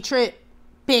not be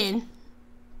tripping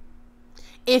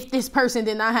if this person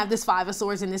did not have this 5 of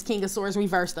Swords and this King of Swords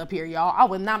reversed up here, y'all. I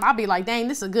would not. I'd be like, dang,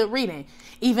 this is a good reading.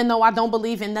 Even though I don't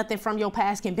believe in nothing from your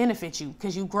past can benefit you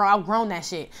because you outgrown that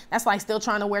shit. That's like still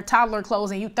trying to wear toddler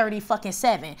clothes and you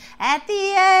 30-fucking-7. At the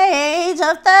age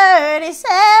of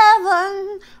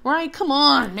 37. Right? Come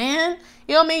on, man.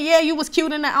 You know what I mean? Yeah, you was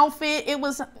cute in the outfit. It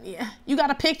was, yeah, you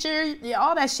got a picture. Yeah,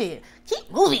 all that shit.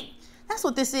 Keep moving. That's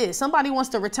what this is. Somebody wants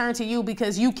to return to you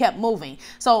because you kept moving.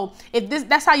 So if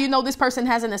that's how you know this person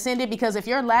hasn't ascended, because if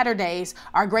your latter days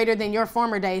are greater than your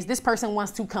former days, this person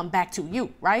wants to come back to you,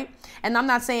 right? And I'm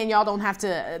not saying y'all don't have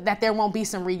to, that there won't be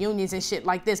some reunions and shit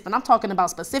like this, but I'm talking about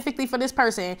specifically for this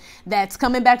person that's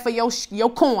coming back for your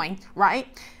coin, right?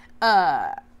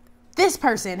 This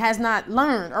person has not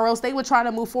learned, or else they would try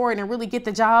to move forward and really get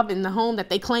the job in the home that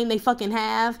they claim they fucking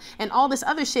have and all this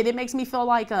other shit. It makes me feel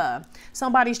like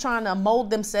somebody's trying to mold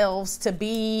themselves to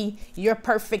be your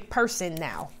perfect person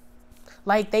now.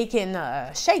 Like they can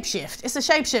shapeshift. It's a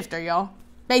shapeshifter, y'all.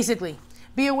 Basically.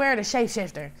 Be aware of the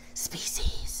shapeshifter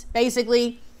species.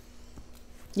 Basically.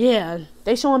 Yeah.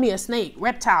 They showing me a snake.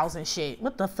 Reptiles and shit.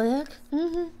 What the fuck?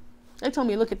 They told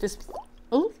me to look at this.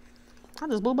 Ooh. I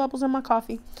just blew bubbles in my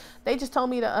coffee. They just told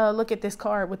me to look at this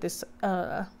card with this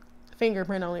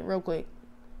fingerprint on it real quick.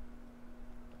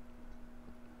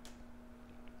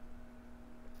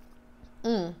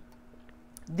 The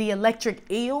electric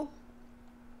eel.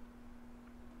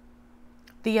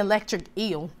 The electric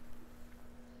eel.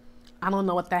 I don't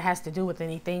know what that has to do with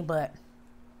anything, but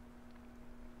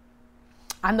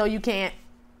I know you can't.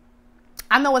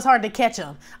 I know it's hard to catch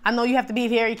them. I know you have to be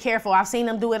very careful. I've seen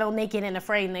them do it on Naked and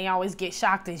Afraid and they always get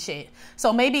shocked and shit.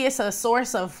 So maybe it's a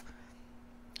source of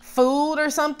food or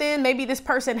something. Maybe this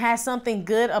person has something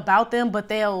good about them, but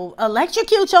they'll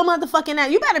electrocute your motherfucking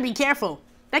ass. You better be careful.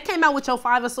 That came out with your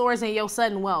 5 of Swords and your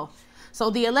sudden wealth. So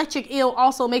the electric eel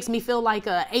also makes me feel like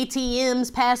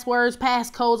ATMs, passwords,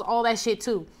 passcodes, all that shit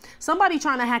too. Somebody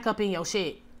trying to hack up in your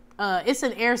shit. It's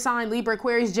an air sign, Libra,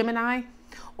 Aquarius, Gemini,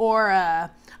 or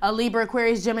a Libra,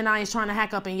 Aquarius, Gemini is trying to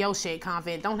hack up in your shit,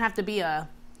 Convent. Don't have to be a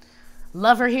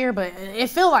lover here, but it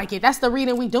feel like it. That's the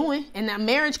reading we doing. And that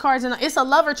marriage cards, and it's a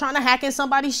lover trying to hack in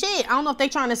somebody's shit. I don't know if they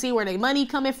trying to see where their money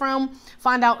coming from.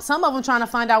 Find out. Some of them trying to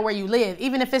find out where you live.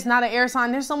 Even if it's not an air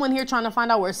sign, there's someone here trying to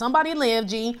find out where somebody live,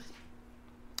 G.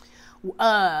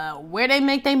 Where they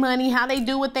make their money, how they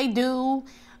do what they do.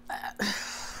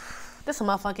 This a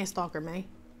motherfucking stalker, man.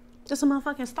 Just a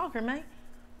motherfucking stalker, man.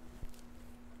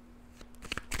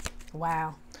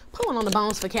 Wow. Pulling on the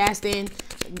bones for casting.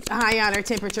 High honor,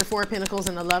 temperature, 4 pentacles,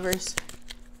 and the lovers.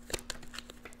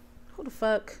 Who the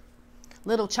fuck?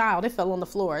 Little child. It fell on the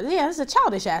floor. Yeah, it's a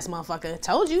childish ass motherfucker.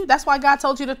 Told you. That's why God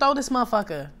told you to throw this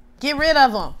motherfucker. Get rid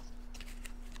of him.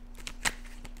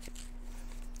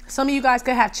 Some of you guys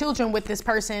could have children with this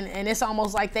person, and it's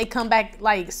almost like they come back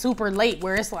like super late,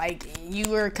 where it's like you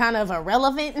were kind of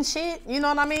irrelevant and shit. You know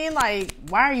what I mean? Like,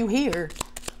 why are you here?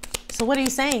 So what are you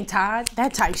saying, Todd?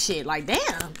 That type shit. Like,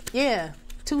 damn. Yeah.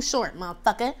 Too short,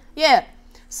 motherfucker. Yeah.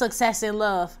 Success in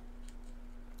love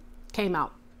came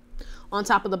out. On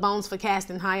top of the bones for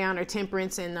casting, high honor,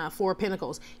 temperance, and 4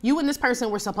 pentacles. You and this person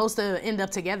were supposed to end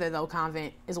up together, though,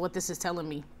 Convent, is what this is telling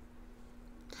me.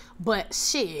 But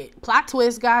shit, plot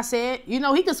twist, God said, you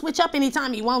know, he can switch up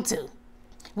anytime he want to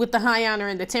with the high honor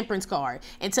and the temperance card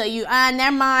and tell you,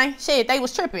 never mind. Shit, they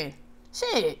was tripping.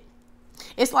 Shit.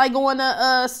 It's like going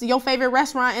to your favorite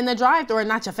restaurant in the drive-thru, or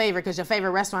not your favorite, because your favorite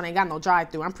restaurant ain't got no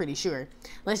drive-thru, I'm pretty sure.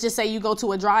 Let's just say you go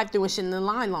to a drive-thru and shit in the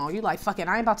line long. You like, fuck it,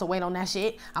 I ain't about to wait on that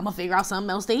shit. I'm gonna figure out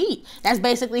something else to eat. That's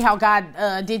basically how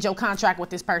God did your contract with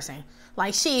this person.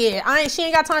 Like, shit, she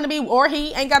ain't got time to be, or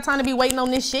he ain't got time to be waiting on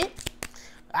this shit.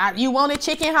 You wanted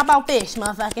chicken? How about fish,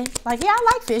 motherfucker? Like, yeah, I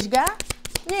like fish, God.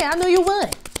 Yeah, I knew you would. You know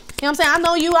what I'm saying? I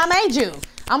know you, I made you.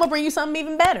 I'm gonna bring you something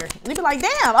even better. And you be like,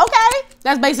 damn, okay.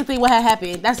 That's basically what had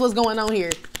happened. That's what's going on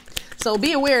here. So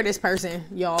be aware of this person,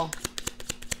 y'all.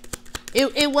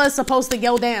 It was supposed to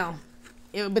go down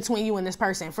between you and this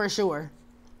person, for sure.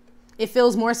 It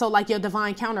feels more so like your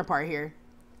divine counterpart here.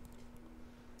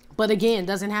 But again,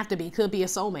 doesn't have to be. Could be a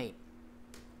soulmate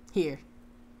here.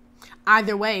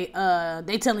 Either way,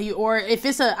 they telling you, or if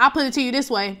it's I'll put it to you this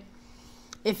way.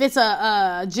 If it's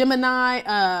a Gemini,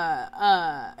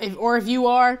 or if you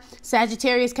are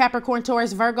Sagittarius, Capricorn,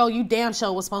 Taurus, Virgo, you damn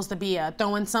sure was supposed to be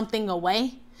throwing something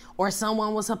away, or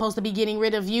someone was supposed to be getting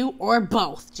rid of you, or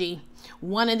both, G.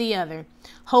 One or the other.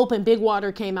 Hope and Big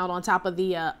Water came out on top of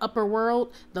the upper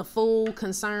world, the Fool,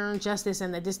 Concern, Justice,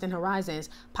 and the Distant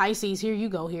Horizons. Pisces, here you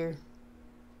go here.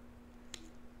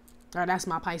 Or that's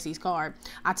my Pisces card.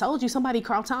 I told you, somebody,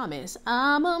 Carl Thomas.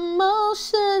 I'm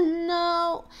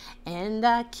emotional and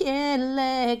I can't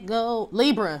let go.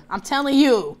 Libra, I'm telling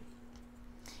you.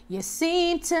 You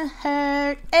seem to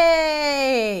hurt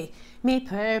me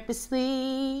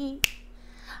purposely.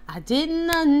 I didn't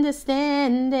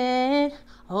understand it.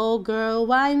 Oh, girl,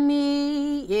 why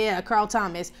me? Yeah, Carl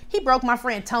Thomas. He broke my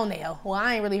friend toenail. Well,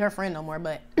 I ain't really her friend no more,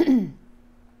 but...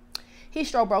 He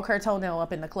sure broke her toenail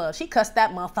up in the club. She cussed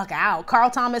that motherfucker out. Carl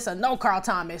Thomas or no Carl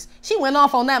Thomas. She went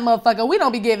off on that motherfucker. We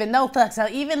don't be giving no fucks. So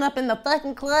even up in the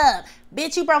fucking club.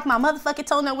 Bitch, you broke my motherfucking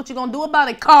toenail. What you gonna do about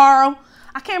it, Carl?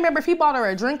 I can't remember if he bought her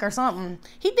a drink or something.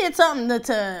 He did something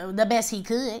to the best he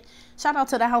could. Shout out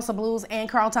to the House of Blues and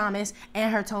Carl Thomas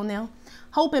and her toenail.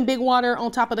 Hope and Big Water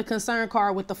on top of the Concern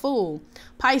card with the Fool.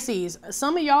 Pisces,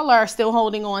 some of y'all are still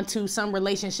holding on to some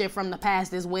relationship from the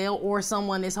past as well, or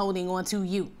someone is holding on to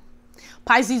you.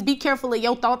 Pisces, be careful of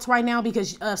your thoughts right now,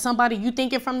 because somebody you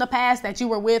thinking from the past that you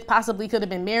were with, possibly could have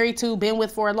been married to, been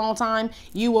with for a long time,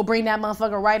 you will bring that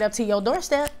motherfucker right up to your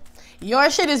doorstep. Your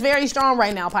shit is very strong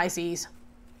right now, Pisces.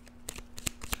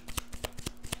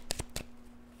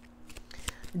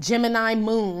 Gemini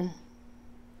Moon,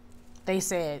 they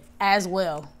said as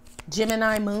well.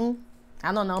 Gemini Moon.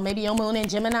 I don't know, maybe your moon and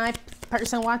Gemini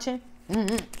person watching.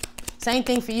 Same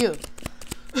thing for you.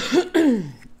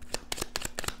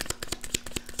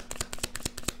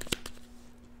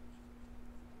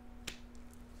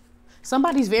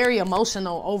 Somebody's very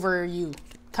emotional over you,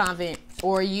 Convent,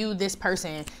 or you, this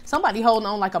person. Somebody holding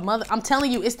on like a mother. I'm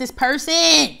telling you, it's this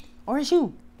person, or it's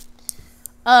you.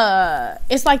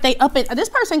 It's like they up it. This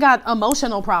person got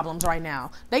emotional problems right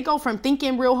now. They go from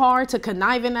thinking real hard to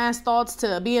conniving ass thoughts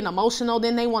to being emotional.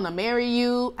 Then they want to marry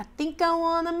you. I think I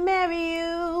want to marry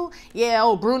you. Yeah,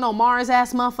 oh, Bruno Mars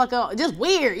ass motherfucker. Just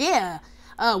weird. Yeah.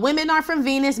 Women are from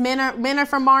Venus. Men are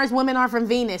from Mars. Women are from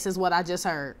Venus is what I just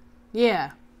heard.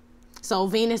 Yeah. So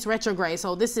Venus retrograde.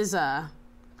 So this is I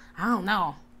don't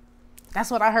know. That's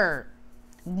what I heard.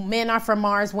 Men are from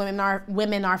Mars, women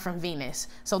are from Venus.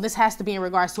 So this has to be in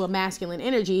regards to a masculine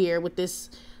energy here with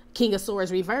this King of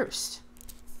Swords reversed.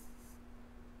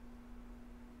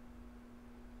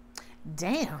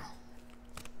 Damn.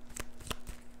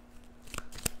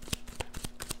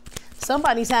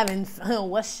 Somebody's having,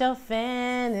 what's your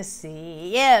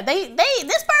fantasy? Yeah,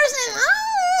 this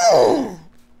person,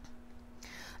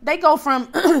 they go from,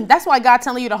 that's why God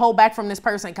telling you to hold back from this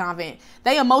person, Convent.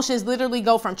 They emotions literally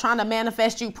go from trying to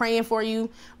manifest you, praying for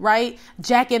you, right?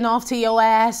 Jacking off to your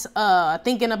ass,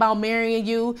 thinking about marrying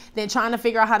you, then trying to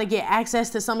figure out how to get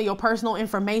access to some of your personal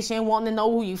information, wanting to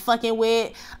know who you fucking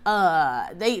with.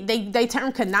 They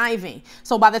turn conniving.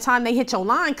 So by the time they hit your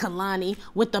line, Kalani,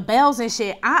 with the bells and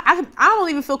shit, I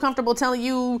don't even feel comfortable telling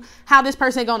you how this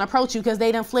person gonna approach you because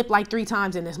they done flipped like 3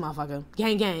 times in this motherfucker.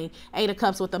 Gang, gang. 8 of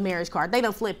Cups with the marriage card. They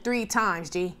done flipped 3 times,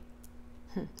 G.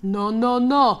 No,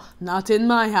 not in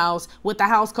my house with the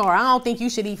house card. I don't think you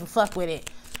should even fuck with it.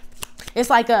 It's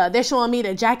like they're showing me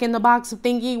the Jack in the Box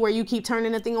thingy where you keep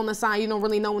turning the thing on the side. You don't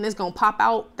really know when it's gonna pop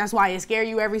out. That's why it scare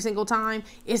you every single time.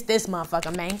 It's this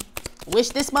motherfucker, man. Wish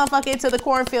this motherfucker into the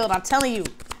cornfield. I'm telling you.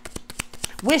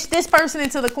 Wish this person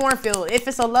into the cornfield. If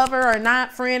it's a lover or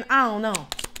not, friend, I don't know.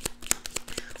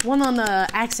 One on the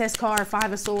access card,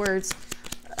 5 of Swords.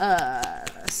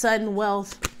 Sudden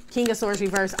wealth, King of Swords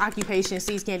reverse, occupation,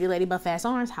 sees candy lady but fast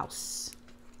arms, house.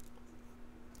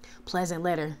 Pleasant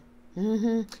letter.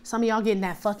 Some of y'all getting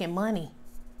that fucking money.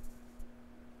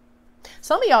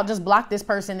 Some of y'all just block this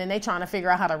person and they trying to figure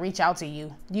out how to reach out to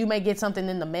you. You may get something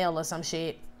in the mail or some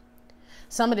shit.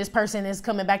 Some of this person is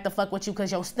coming back to fuck with you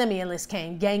because your stimulus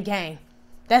came. Gang, gang.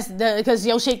 That's because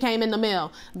your shit came in the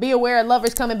mail. Be aware of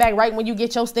lovers coming back right when you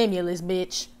get your stimulus,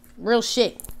 bitch. Real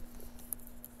shit.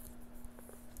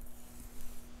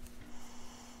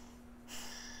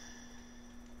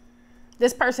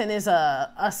 This person is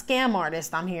a scam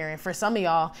artist, I'm hearing. For some of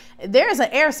y'all, there's an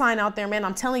air sign out there, man.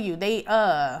 I'm telling you, they,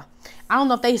 I don't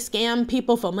know if they scam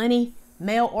people for money,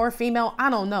 male or female. I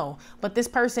don't know. But this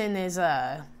person is,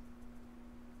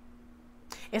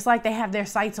 it's like they have their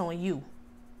sights on you.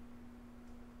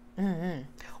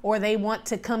 Or they want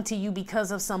to come to you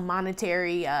because of some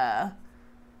monetary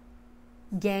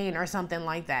gain or something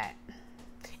like that.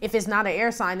 If it's not an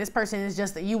air sign, this person is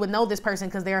just, you would know this person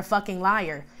because they're a fucking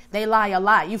liar. They lie a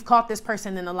lot. You've caught this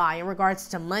person in a lie in regards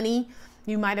to money.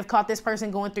 You might have caught this person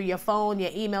going through your phone,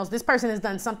 your emails. This person has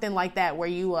done something like that where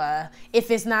you,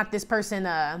 if it's not this person,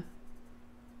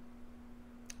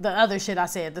 the other shit I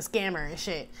said, the scammer and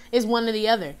shit, is one or the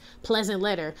other. Pleasant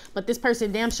letter. But this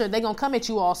person, damn sure, they gonna come at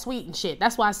you all sweet and shit.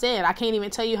 That's why I said I can't even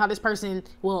tell you how this person,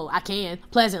 well, I can.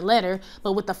 Pleasant letter.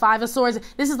 But with the 5 of Swords,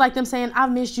 this is like them saying,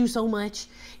 I've missed you so much.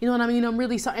 You know what I mean? I'm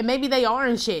really sorry. And maybe they are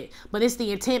and shit. But it's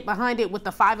the intent behind it with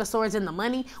the 5 of Swords and the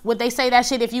money. Would they say that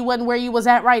shit if you wasn't where you was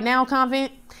at right now,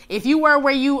 Convent? If you were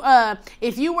where you,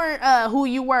 if you weren't who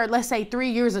you were, let's say 3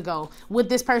 years ago, would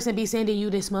this person be sending you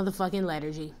this motherfucking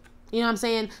letter, G? You know what I'm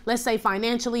saying? Let's say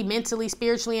financially, mentally,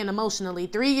 spiritually, and emotionally.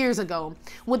 3 years ago,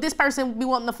 would this person be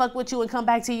wanting to fuck with you and come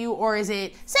back to you? Or is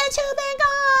it, since you've been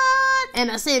gone,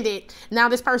 and ascend it? Now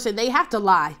this person, they have to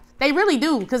lie. They really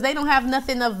do, because they don't have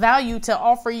nothing of value to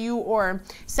offer you or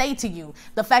say to you.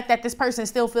 The fact that this person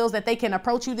still feels that they can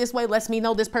approach you this way lets me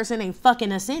know this person ain't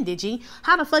fucking ascended, G.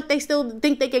 How the fuck they still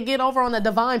think they could get over on a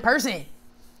divine person?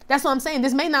 That's what I'm saying.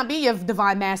 This may not be your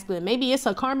divine masculine. Maybe it's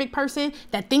a karmic person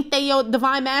that think they your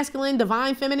divine masculine,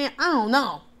 divine feminine. I don't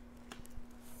know.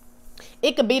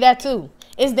 It could be that too.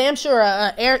 It's damn sure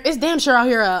it's damn sure out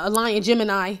here a lion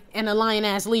Gemini and a lion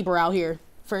ass Libra out here.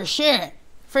 For sure.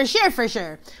 For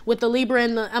sure. With the Libra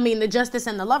and the Justice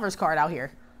and the Lovers card out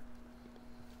here.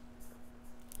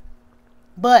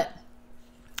 But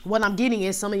what I'm getting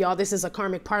is some of y'all, this is a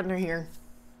karmic partner here.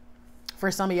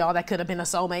 For some of y'all, that could have been a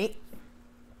soulmate.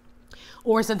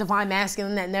 Or it's a divine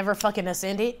masculine that never fucking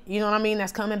ascended. You know what I mean?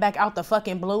 That's coming back out the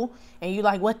fucking blue. And you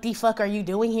like, what the fuck are you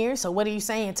doing here? So what are you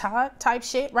saying, Todd? Type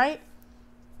shit, right?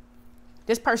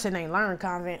 This person ain't learned,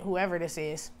 Convent, whoever this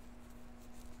is.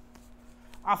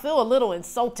 I feel a little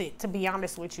insulted, to be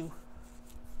honest with you.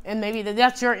 And maybe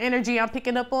that's your energy I'm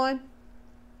picking up on.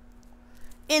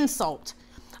 Insult.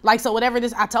 Like, so whatever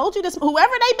this, I told you this,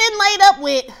 whoever they been laid up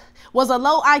with was a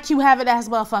low IQ having ass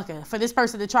motherfucker. For this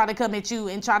person to try to come at you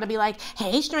and try to be like,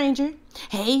 hey stranger,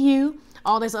 hey you,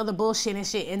 all this other bullshit and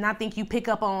shit, and not think you pick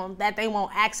up on that they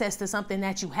want access to something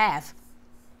that you have.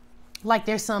 Like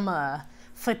there's some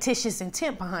fictitious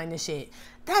intent behind this shit.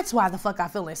 That's why the fuck I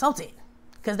feel insulted.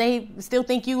 Because they still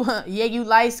think you, yeah, you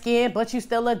light skinned, but you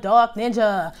still a dark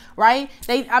ninja, right?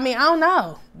 I don't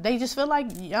know. They just feel like,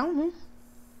 I don't know.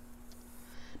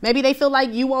 Maybe they feel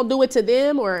like you won't do it to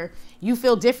them, or you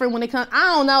feel different when it comes.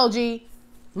 I don't know, G.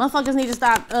 Motherfuckers need to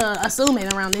stop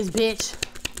assuming around this bitch.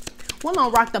 One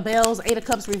on Rock the Bells, 8 of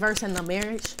Cups reverse in the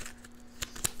marriage.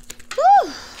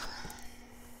 Whew.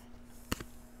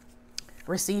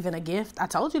 Receiving a gift. I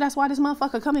told you that's why this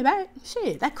motherfucker coming back.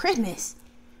 Shit, that Christmas.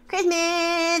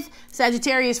 Christmas.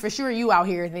 Sagittarius, for sure you out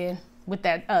here then with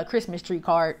that Christmas tree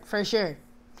card, for sure.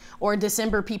 Or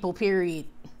December people, period.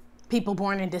 People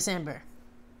born in December.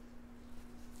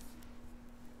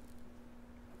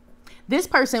 This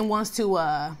person wants to,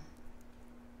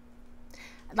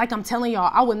 like I'm telling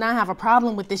y'all, I would not have a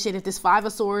problem with this shit if this Five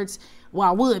of Swords, well,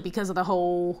 I would because of the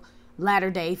whole latter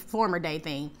day, former day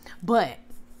thing. But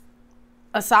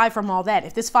aside from all that,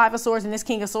 if this Five of Swords and this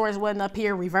King of Swords wasn't up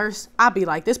here reversed, I'd be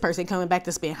like, this person coming back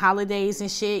to spend holidays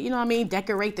and shit. You know what I mean?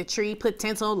 Decorate the tree, put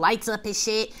tinsel, lights up and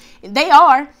shit. They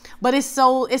are, but it's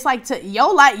like to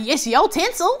your light. It's your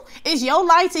tinsel. It's your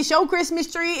lights. It's your Christmas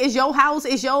tree. It's your house.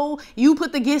 It's you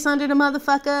put the gifts under the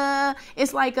motherfucker.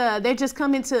 It's like, they're just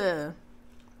coming to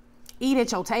eat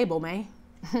at your table, man.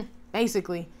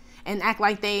 Basically. And act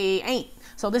like they ain't.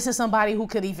 So this is somebody who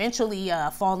could eventually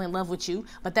fall in love with you,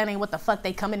 but that ain't what the fuck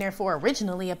they come in there for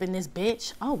originally up in this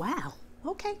bitch. Oh, wow.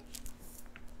 Okay.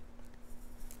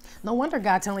 No wonder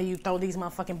God telling you throw these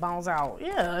motherfucking bones out.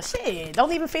 Yeah, shit.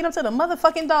 Don't even feed them to the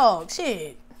motherfucking dog.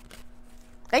 Shit.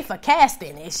 They for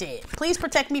casting and shit. Please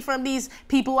protect me from these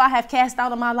people I have cast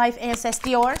out of my life,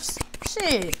 ancestors.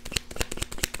 Shit.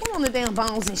 Put on the damn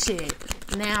bones and shit.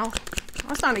 Now,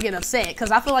 I'm starting to get upset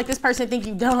because I feel like this person think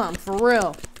you dumb, for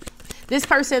real. This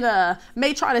person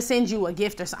may try to send you a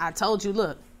gift or something. I told you,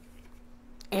 look,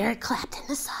 Eric Clapton,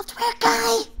 the software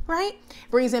guy, right?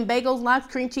 Brings in bagels, lox,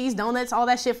 cream cheese, donuts, all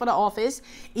that shit for the office.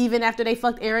 Even after they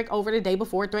fucked Eric over the day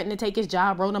before, threatened to take his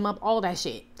job, wrote him up, all that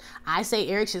shit. I say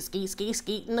Eric should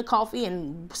skeet in the coffee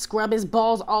and scrub his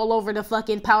balls all over the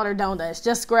fucking powder donuts.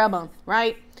 Just scrub them,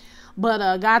 right?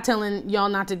 But God telling y'all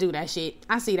not to do that shit.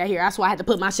 I see that here. That's why I had to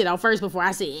put my shit out first before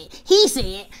I said it. He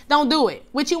said, don't do it.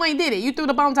 Which you ain't did it. You threw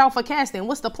the bones out for casting.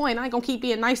 What's the point? I ain't gonna keep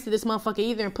being nice to this motherfucker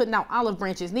either and putting out olive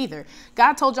branches neither.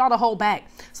 God told y'all to hold back.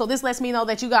 So this lets me know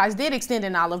that you guys did extend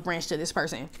an olive branch to this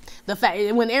person. The fact,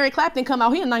 when Eric Clapton come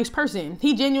out, he a nice person.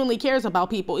 He genuinely cares about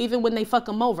people, even when they fuck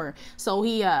him over. So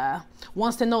he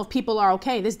wants to know if people are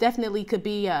okay. This definitely could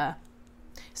be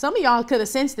some of y'all could have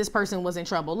sensed this person was in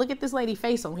trouble. Look at this lady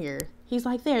face on here. He's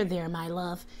like, there, my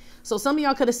love. So some of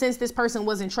y'all could have sensed this person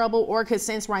was in trouble, or could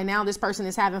sense right now this person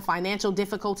is having financial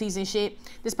difficulties and shit.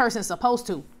 This person's supposed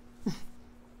to.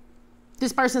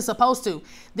 This person's supposed to.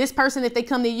 This person, if they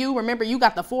come to you, remember you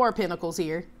got the Four of Pentacles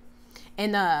here.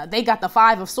 And they got the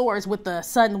Five of Swords with the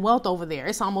sudden wealth over there.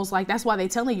 It's almost like that's why they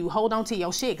telling you, hold on to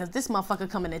your shit. Because this motherfucker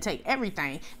coming to take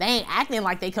everything. They ain't acting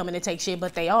like they coming to take shit,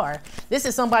 but they are. This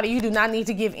is somebody you do not need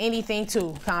to give anything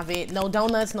to, Convent. No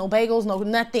donuts, no bagels, no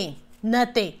nothing.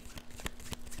 Nothing.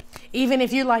 Even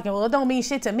if you're like, well, it don't mean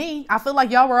shit to me. I feel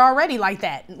like y'all were already like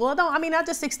that. Well, I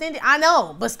just extended. I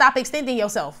know, but stop extending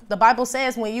yourself. The Bible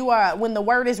says when the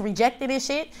word is rejected and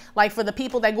shit, like for the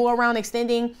people that go around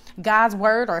extending God's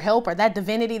word or help or that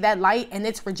divinity, that light, and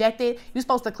it's rejected, you're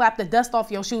supposed to clap the dust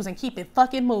off your shoes and keep it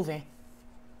fucking moving.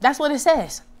 That's what it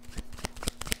says.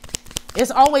 There's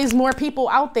always more people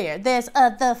out there. There's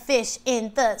other fish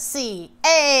in the sea.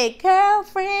 Hey,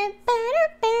 girlfriend.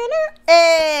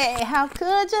 Hey, how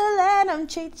could you let him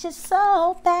treat you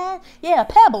so bad? Yeah,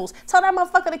 pebbles. Tell that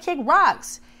motherfucker to kick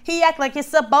rocks. He act like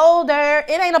it's a boulder.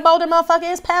 It ain't a boulder, motherfucker.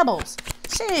 It's pebbles.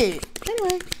 Shit.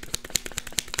 Anyway.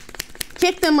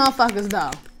 Kick them motherfuckers,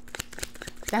 though.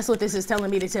 That's what this is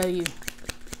telling me to tell you.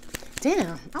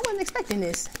 Damn, I wasn't expecting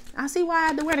this. I see why I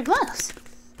had to wear the gloves.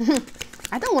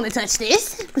 I don't want to touch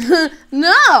this.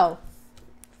 No.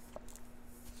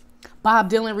 Bob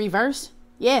Dylan reverse.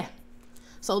 Yeah.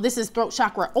 So this is throat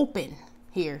chakra open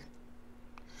here.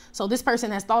 So this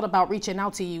person has thought about reaching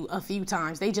out to you a few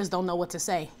times. They just don't know what to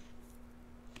say.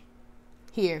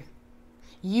 Here.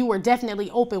 You were definitely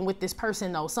open with this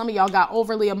person, though. Some of y'all got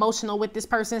overly emotional with this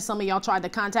person. Some of y'all tried to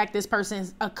contact this person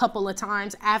a couple of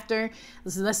times after,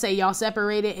 let's say y'all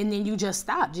separated, and then you just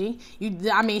stopped, G.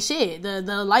 Shit,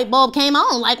 the light bulb came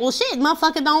on. Like, well, shit,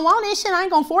 motherfucker don't want this shit. I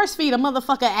ain't gonna force feed a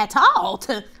motherfucker at all.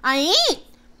 I ain't.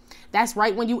 That's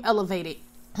right when you elevated.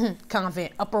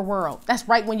 Convent, upper world. That's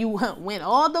right when you went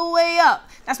all the way up.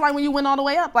 That's right when you went all the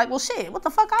way up. Like, well, shit, what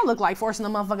the fuck I look like forcing a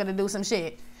motherfucker to do some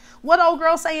shit? What old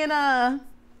girl saying,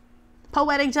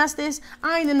 Poetic Justice?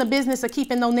 I ain't in the business of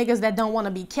keeping no niggas that don't want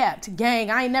to be kept. Gang,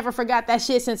 I ain't never forgot that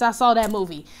shit since I saw that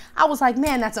movie. I was like,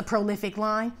 man, that's a prolific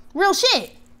line. Real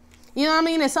shit. You know what I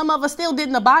mean? And some of us still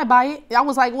didn't abide by it. I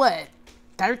was like, what?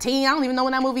 13? I don't even know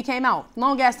when that movie came out.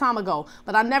 Long ass time ago.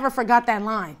 But I never forgot that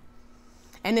line.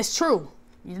 And it's true.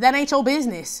 That ain't your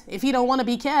business. If he don't want to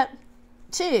be kept,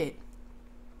 shit.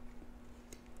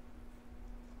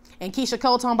 And Keisha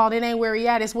Cole talking about it ain't where he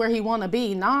at, it's where he want to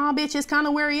be. Nah, bitch, it's kind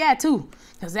of where he at too.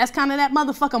 Because that's kind of that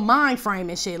motherfucking mind frame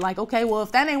and shit. Like, okay, well,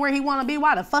 if that ain't where he want to be,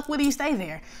 why the fuck would he stay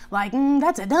there? Like,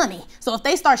 that's a dunny. So if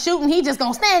they start shooting, he just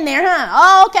gonna stand there, huh?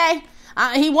 Oh, okay.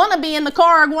 He want to be in the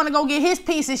car, want to go get his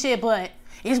piece of shit, but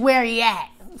it's where he at.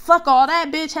 Fuck all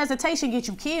that, bitch. Hesitation get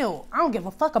you killed. I don't give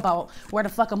a fuck about where the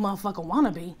fuck a motherfucker want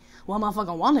to be. What a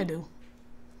motherfucker want to do.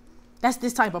 That's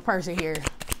this type of person here.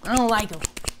 I don't like him.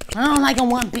 I don't like him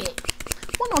one bit.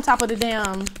 One on top of the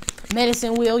damn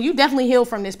medicine wheel. You definitely heal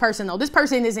from this person, though. This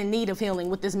person is in need of healing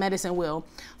with this medicine wheel.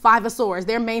 5 of Swords.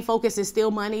 Their main focus is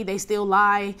still money. They still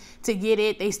lie to get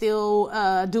it. They still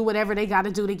do whatever they got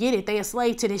to do to get it. They a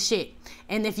slave to this shit.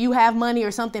 And if you have money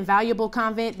or something valuable,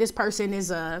 Convent, this person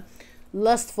is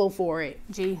lustful for it,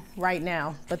 right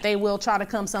now. But they will try to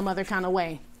come some other kind of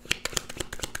way.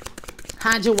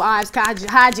 Hide your wives,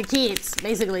 hide your kids,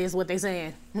 basically is what they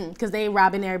saying. Because they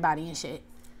robbing everybody and shit.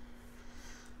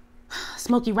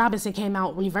 Smokey Robinson came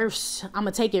out reverse. I'm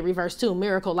going to take it reverse too.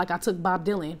 Miracle, like I took Bob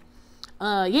Dylan.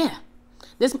 Yeah.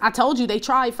 I told you they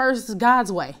tried first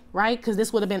God's way, right? Because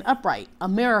this would have been upright. A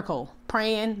miracle.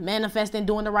 Praying, manifesting,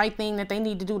 doing the right thing that they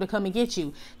need to do to come and get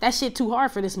you. That shit too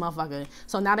hard for this motherfucker.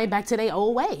 So now they back to their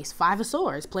old ways. 5 of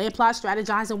Swords. Play a plot,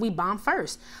 strategize, and we bomb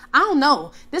first. I don't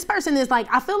know. This person is like,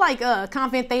 I feel like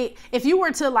Convent, if you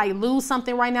were to like lose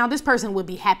something right now, this person would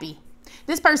be happy.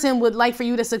 This person would like for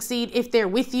you to succeed if they're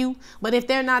with you. But if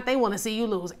they're not, they want to see you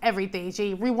lose everything.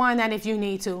 Rewind that if you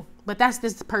need to. But that's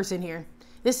this person here.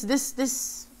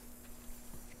 This.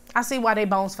 I see why they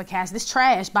bones for cast. This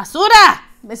trash. Basura.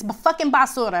 It's fucking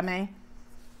basura, man.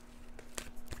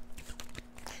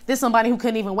 This somebody who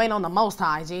couldn't even wait on the Most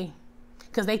High, G.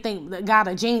 Because they think that God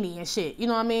a genie and shit. You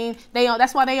know what I mean?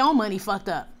 That's why they own money fucked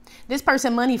up. This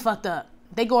person money fucked up.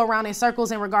 They go around in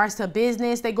circles in regards to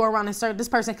business. They go around in circles. This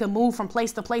person could move from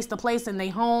place to place to place in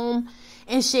their home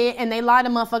and shit. And they lie to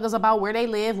motherfuckers about where they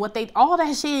live, all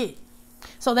that shit.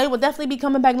 So they would definitely be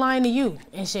coming back lying to you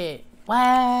and shit.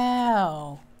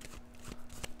 Wow.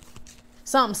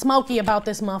 Something smoky about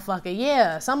this motherfucker.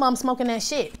 Yeah, some of them smoking that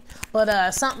shit.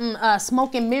 But something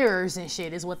smoking mirrors and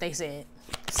shit is what they said.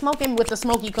 Smoking with the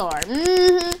smoky card.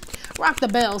 Rock the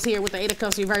bells here with the 8 of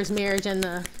Cups reverse marriage and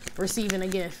the receiving a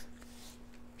gift.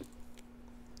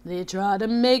 They tried to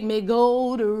make me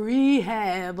go to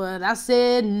rehab, but I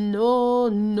said no,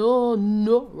 no,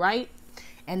 no, right?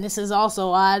 And this is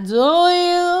also, I told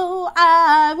you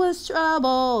I was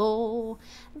trouble.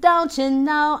 Don't you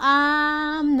know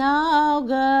I'm no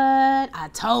good? I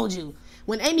told you.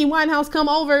 When Amy Winehouse come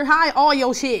over, hide all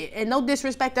your shit. And no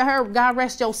disrespect to her, God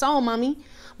rest your soul, mommy.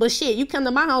 But shit, you come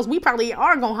to my house, we probably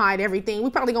are gonna hide everything.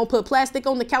 We probably gonna put plastic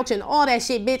on the couch and all that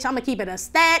shit, bitch. I'm gonna keep it a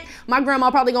stack. My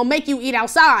grandma probably gonna make you eat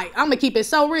outside. I'm gonna keep it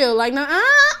so real. Like, nah, shit, I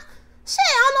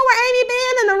don't know where Amy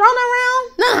been in the run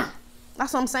around. Nah,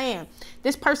 that's what I'm saying.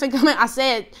 This person coming, I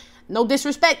said, no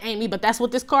disrespect, Amy, but that's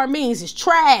what this card means. It's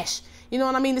trash. You know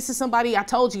what I mean? This is somebody, I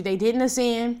told you, they didn't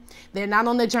ascend. They're not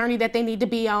on the journey that they need to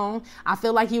be on. I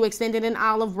feel like you extended an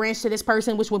olive branch to this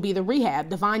person, which would be the rehab,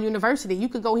 Divine University. You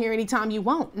could go here anytime you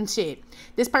want and shit.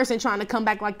 This person trying to come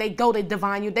back like they go to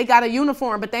Divine. They got a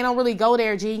uniform, but they don't really go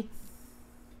there, G.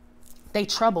 They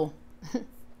trouble.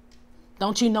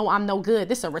 Don't you know I'm no good?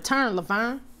 This is a return,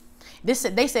 Laverne.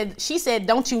 She said,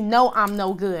 don't you know I'm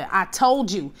no good? I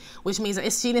told you, which means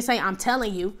she didn't say I'm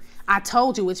telling you. I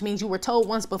told you, which means you were told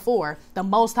once before. The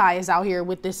Most High is out here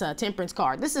with this temperance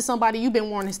card. This is somebody you've been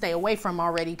warned to stay away from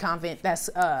already, Convent, that's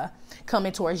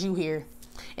coming towards you here.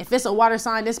 If it's a water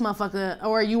sign, this motherfucker,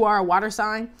 or you are a water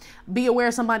sign, be aware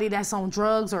of somebody that's on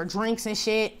drugs or drinks and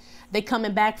shit. They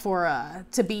coming back for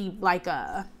to be like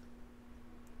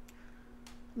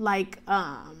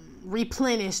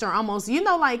replenished or almost, you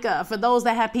know, like for those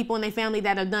that have people in their family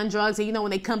that have done drugs, and you know when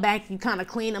they come back you kind of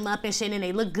clean them up and shit and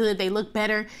they look good, they look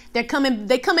better, they coming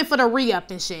for the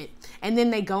re-up and shit, and then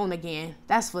they gone again.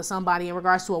 That's for somebody in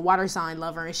regards to a water sign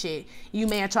lover and shit. You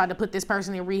may have tried to put this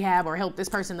person in rehab or help this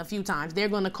person a few times. They're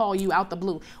going to call you out the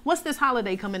blue. What's this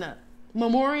holiday coming up?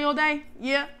 Memorial Day?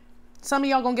 Yeah. Some of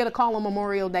y'all gonna get a call on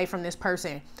Memorial Day from this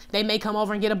person. They may come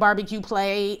over and get a barbecue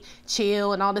plate,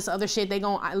 chill, and all this other shit. They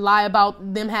gonna lie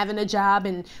about them having a job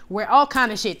and wear all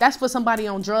kind of shit. That's for somebody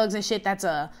on drugs and shit that's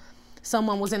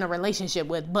someone was in a relationship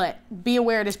with. But be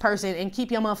aware of this person and keep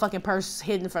your motherfucking purse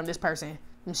hidden from this person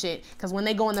and shit. Because when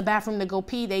they go in the bathroom to go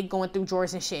pee, they going through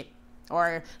drawers and shit.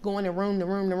 Or going to room to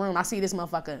room to room. I see this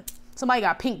motherfucker. Somebody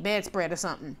got pink bedspread or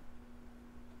something.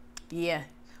 Yeah.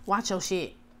 Watch your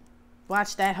shit.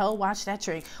 Watch that hoe, watch that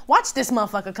trick. Watch this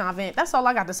motherfucker, Convent. That's all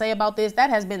I got to say about this. That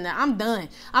has been I'm done.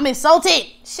 I'm insulted.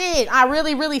 Shit, I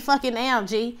really, really fucking am,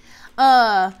 G.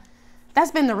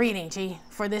 that's been the reading, G,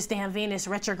 for this damn Venus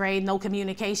retrograde, no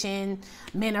communication,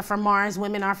 men are from Mars,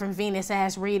 women are from Venus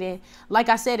ass reading. Like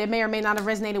I said, it may or may not have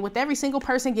resonated with every single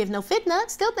person. Give no fit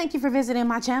nuts. Still, thank you for visiting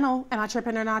my channel and my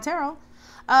Trippin' or Not Tarot.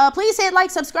 Please hit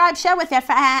like, subscribe, share with your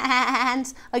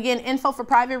fans. Again, info for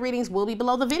private readings will be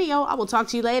below the video. I will talk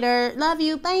to you later. Love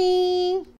you. Bye.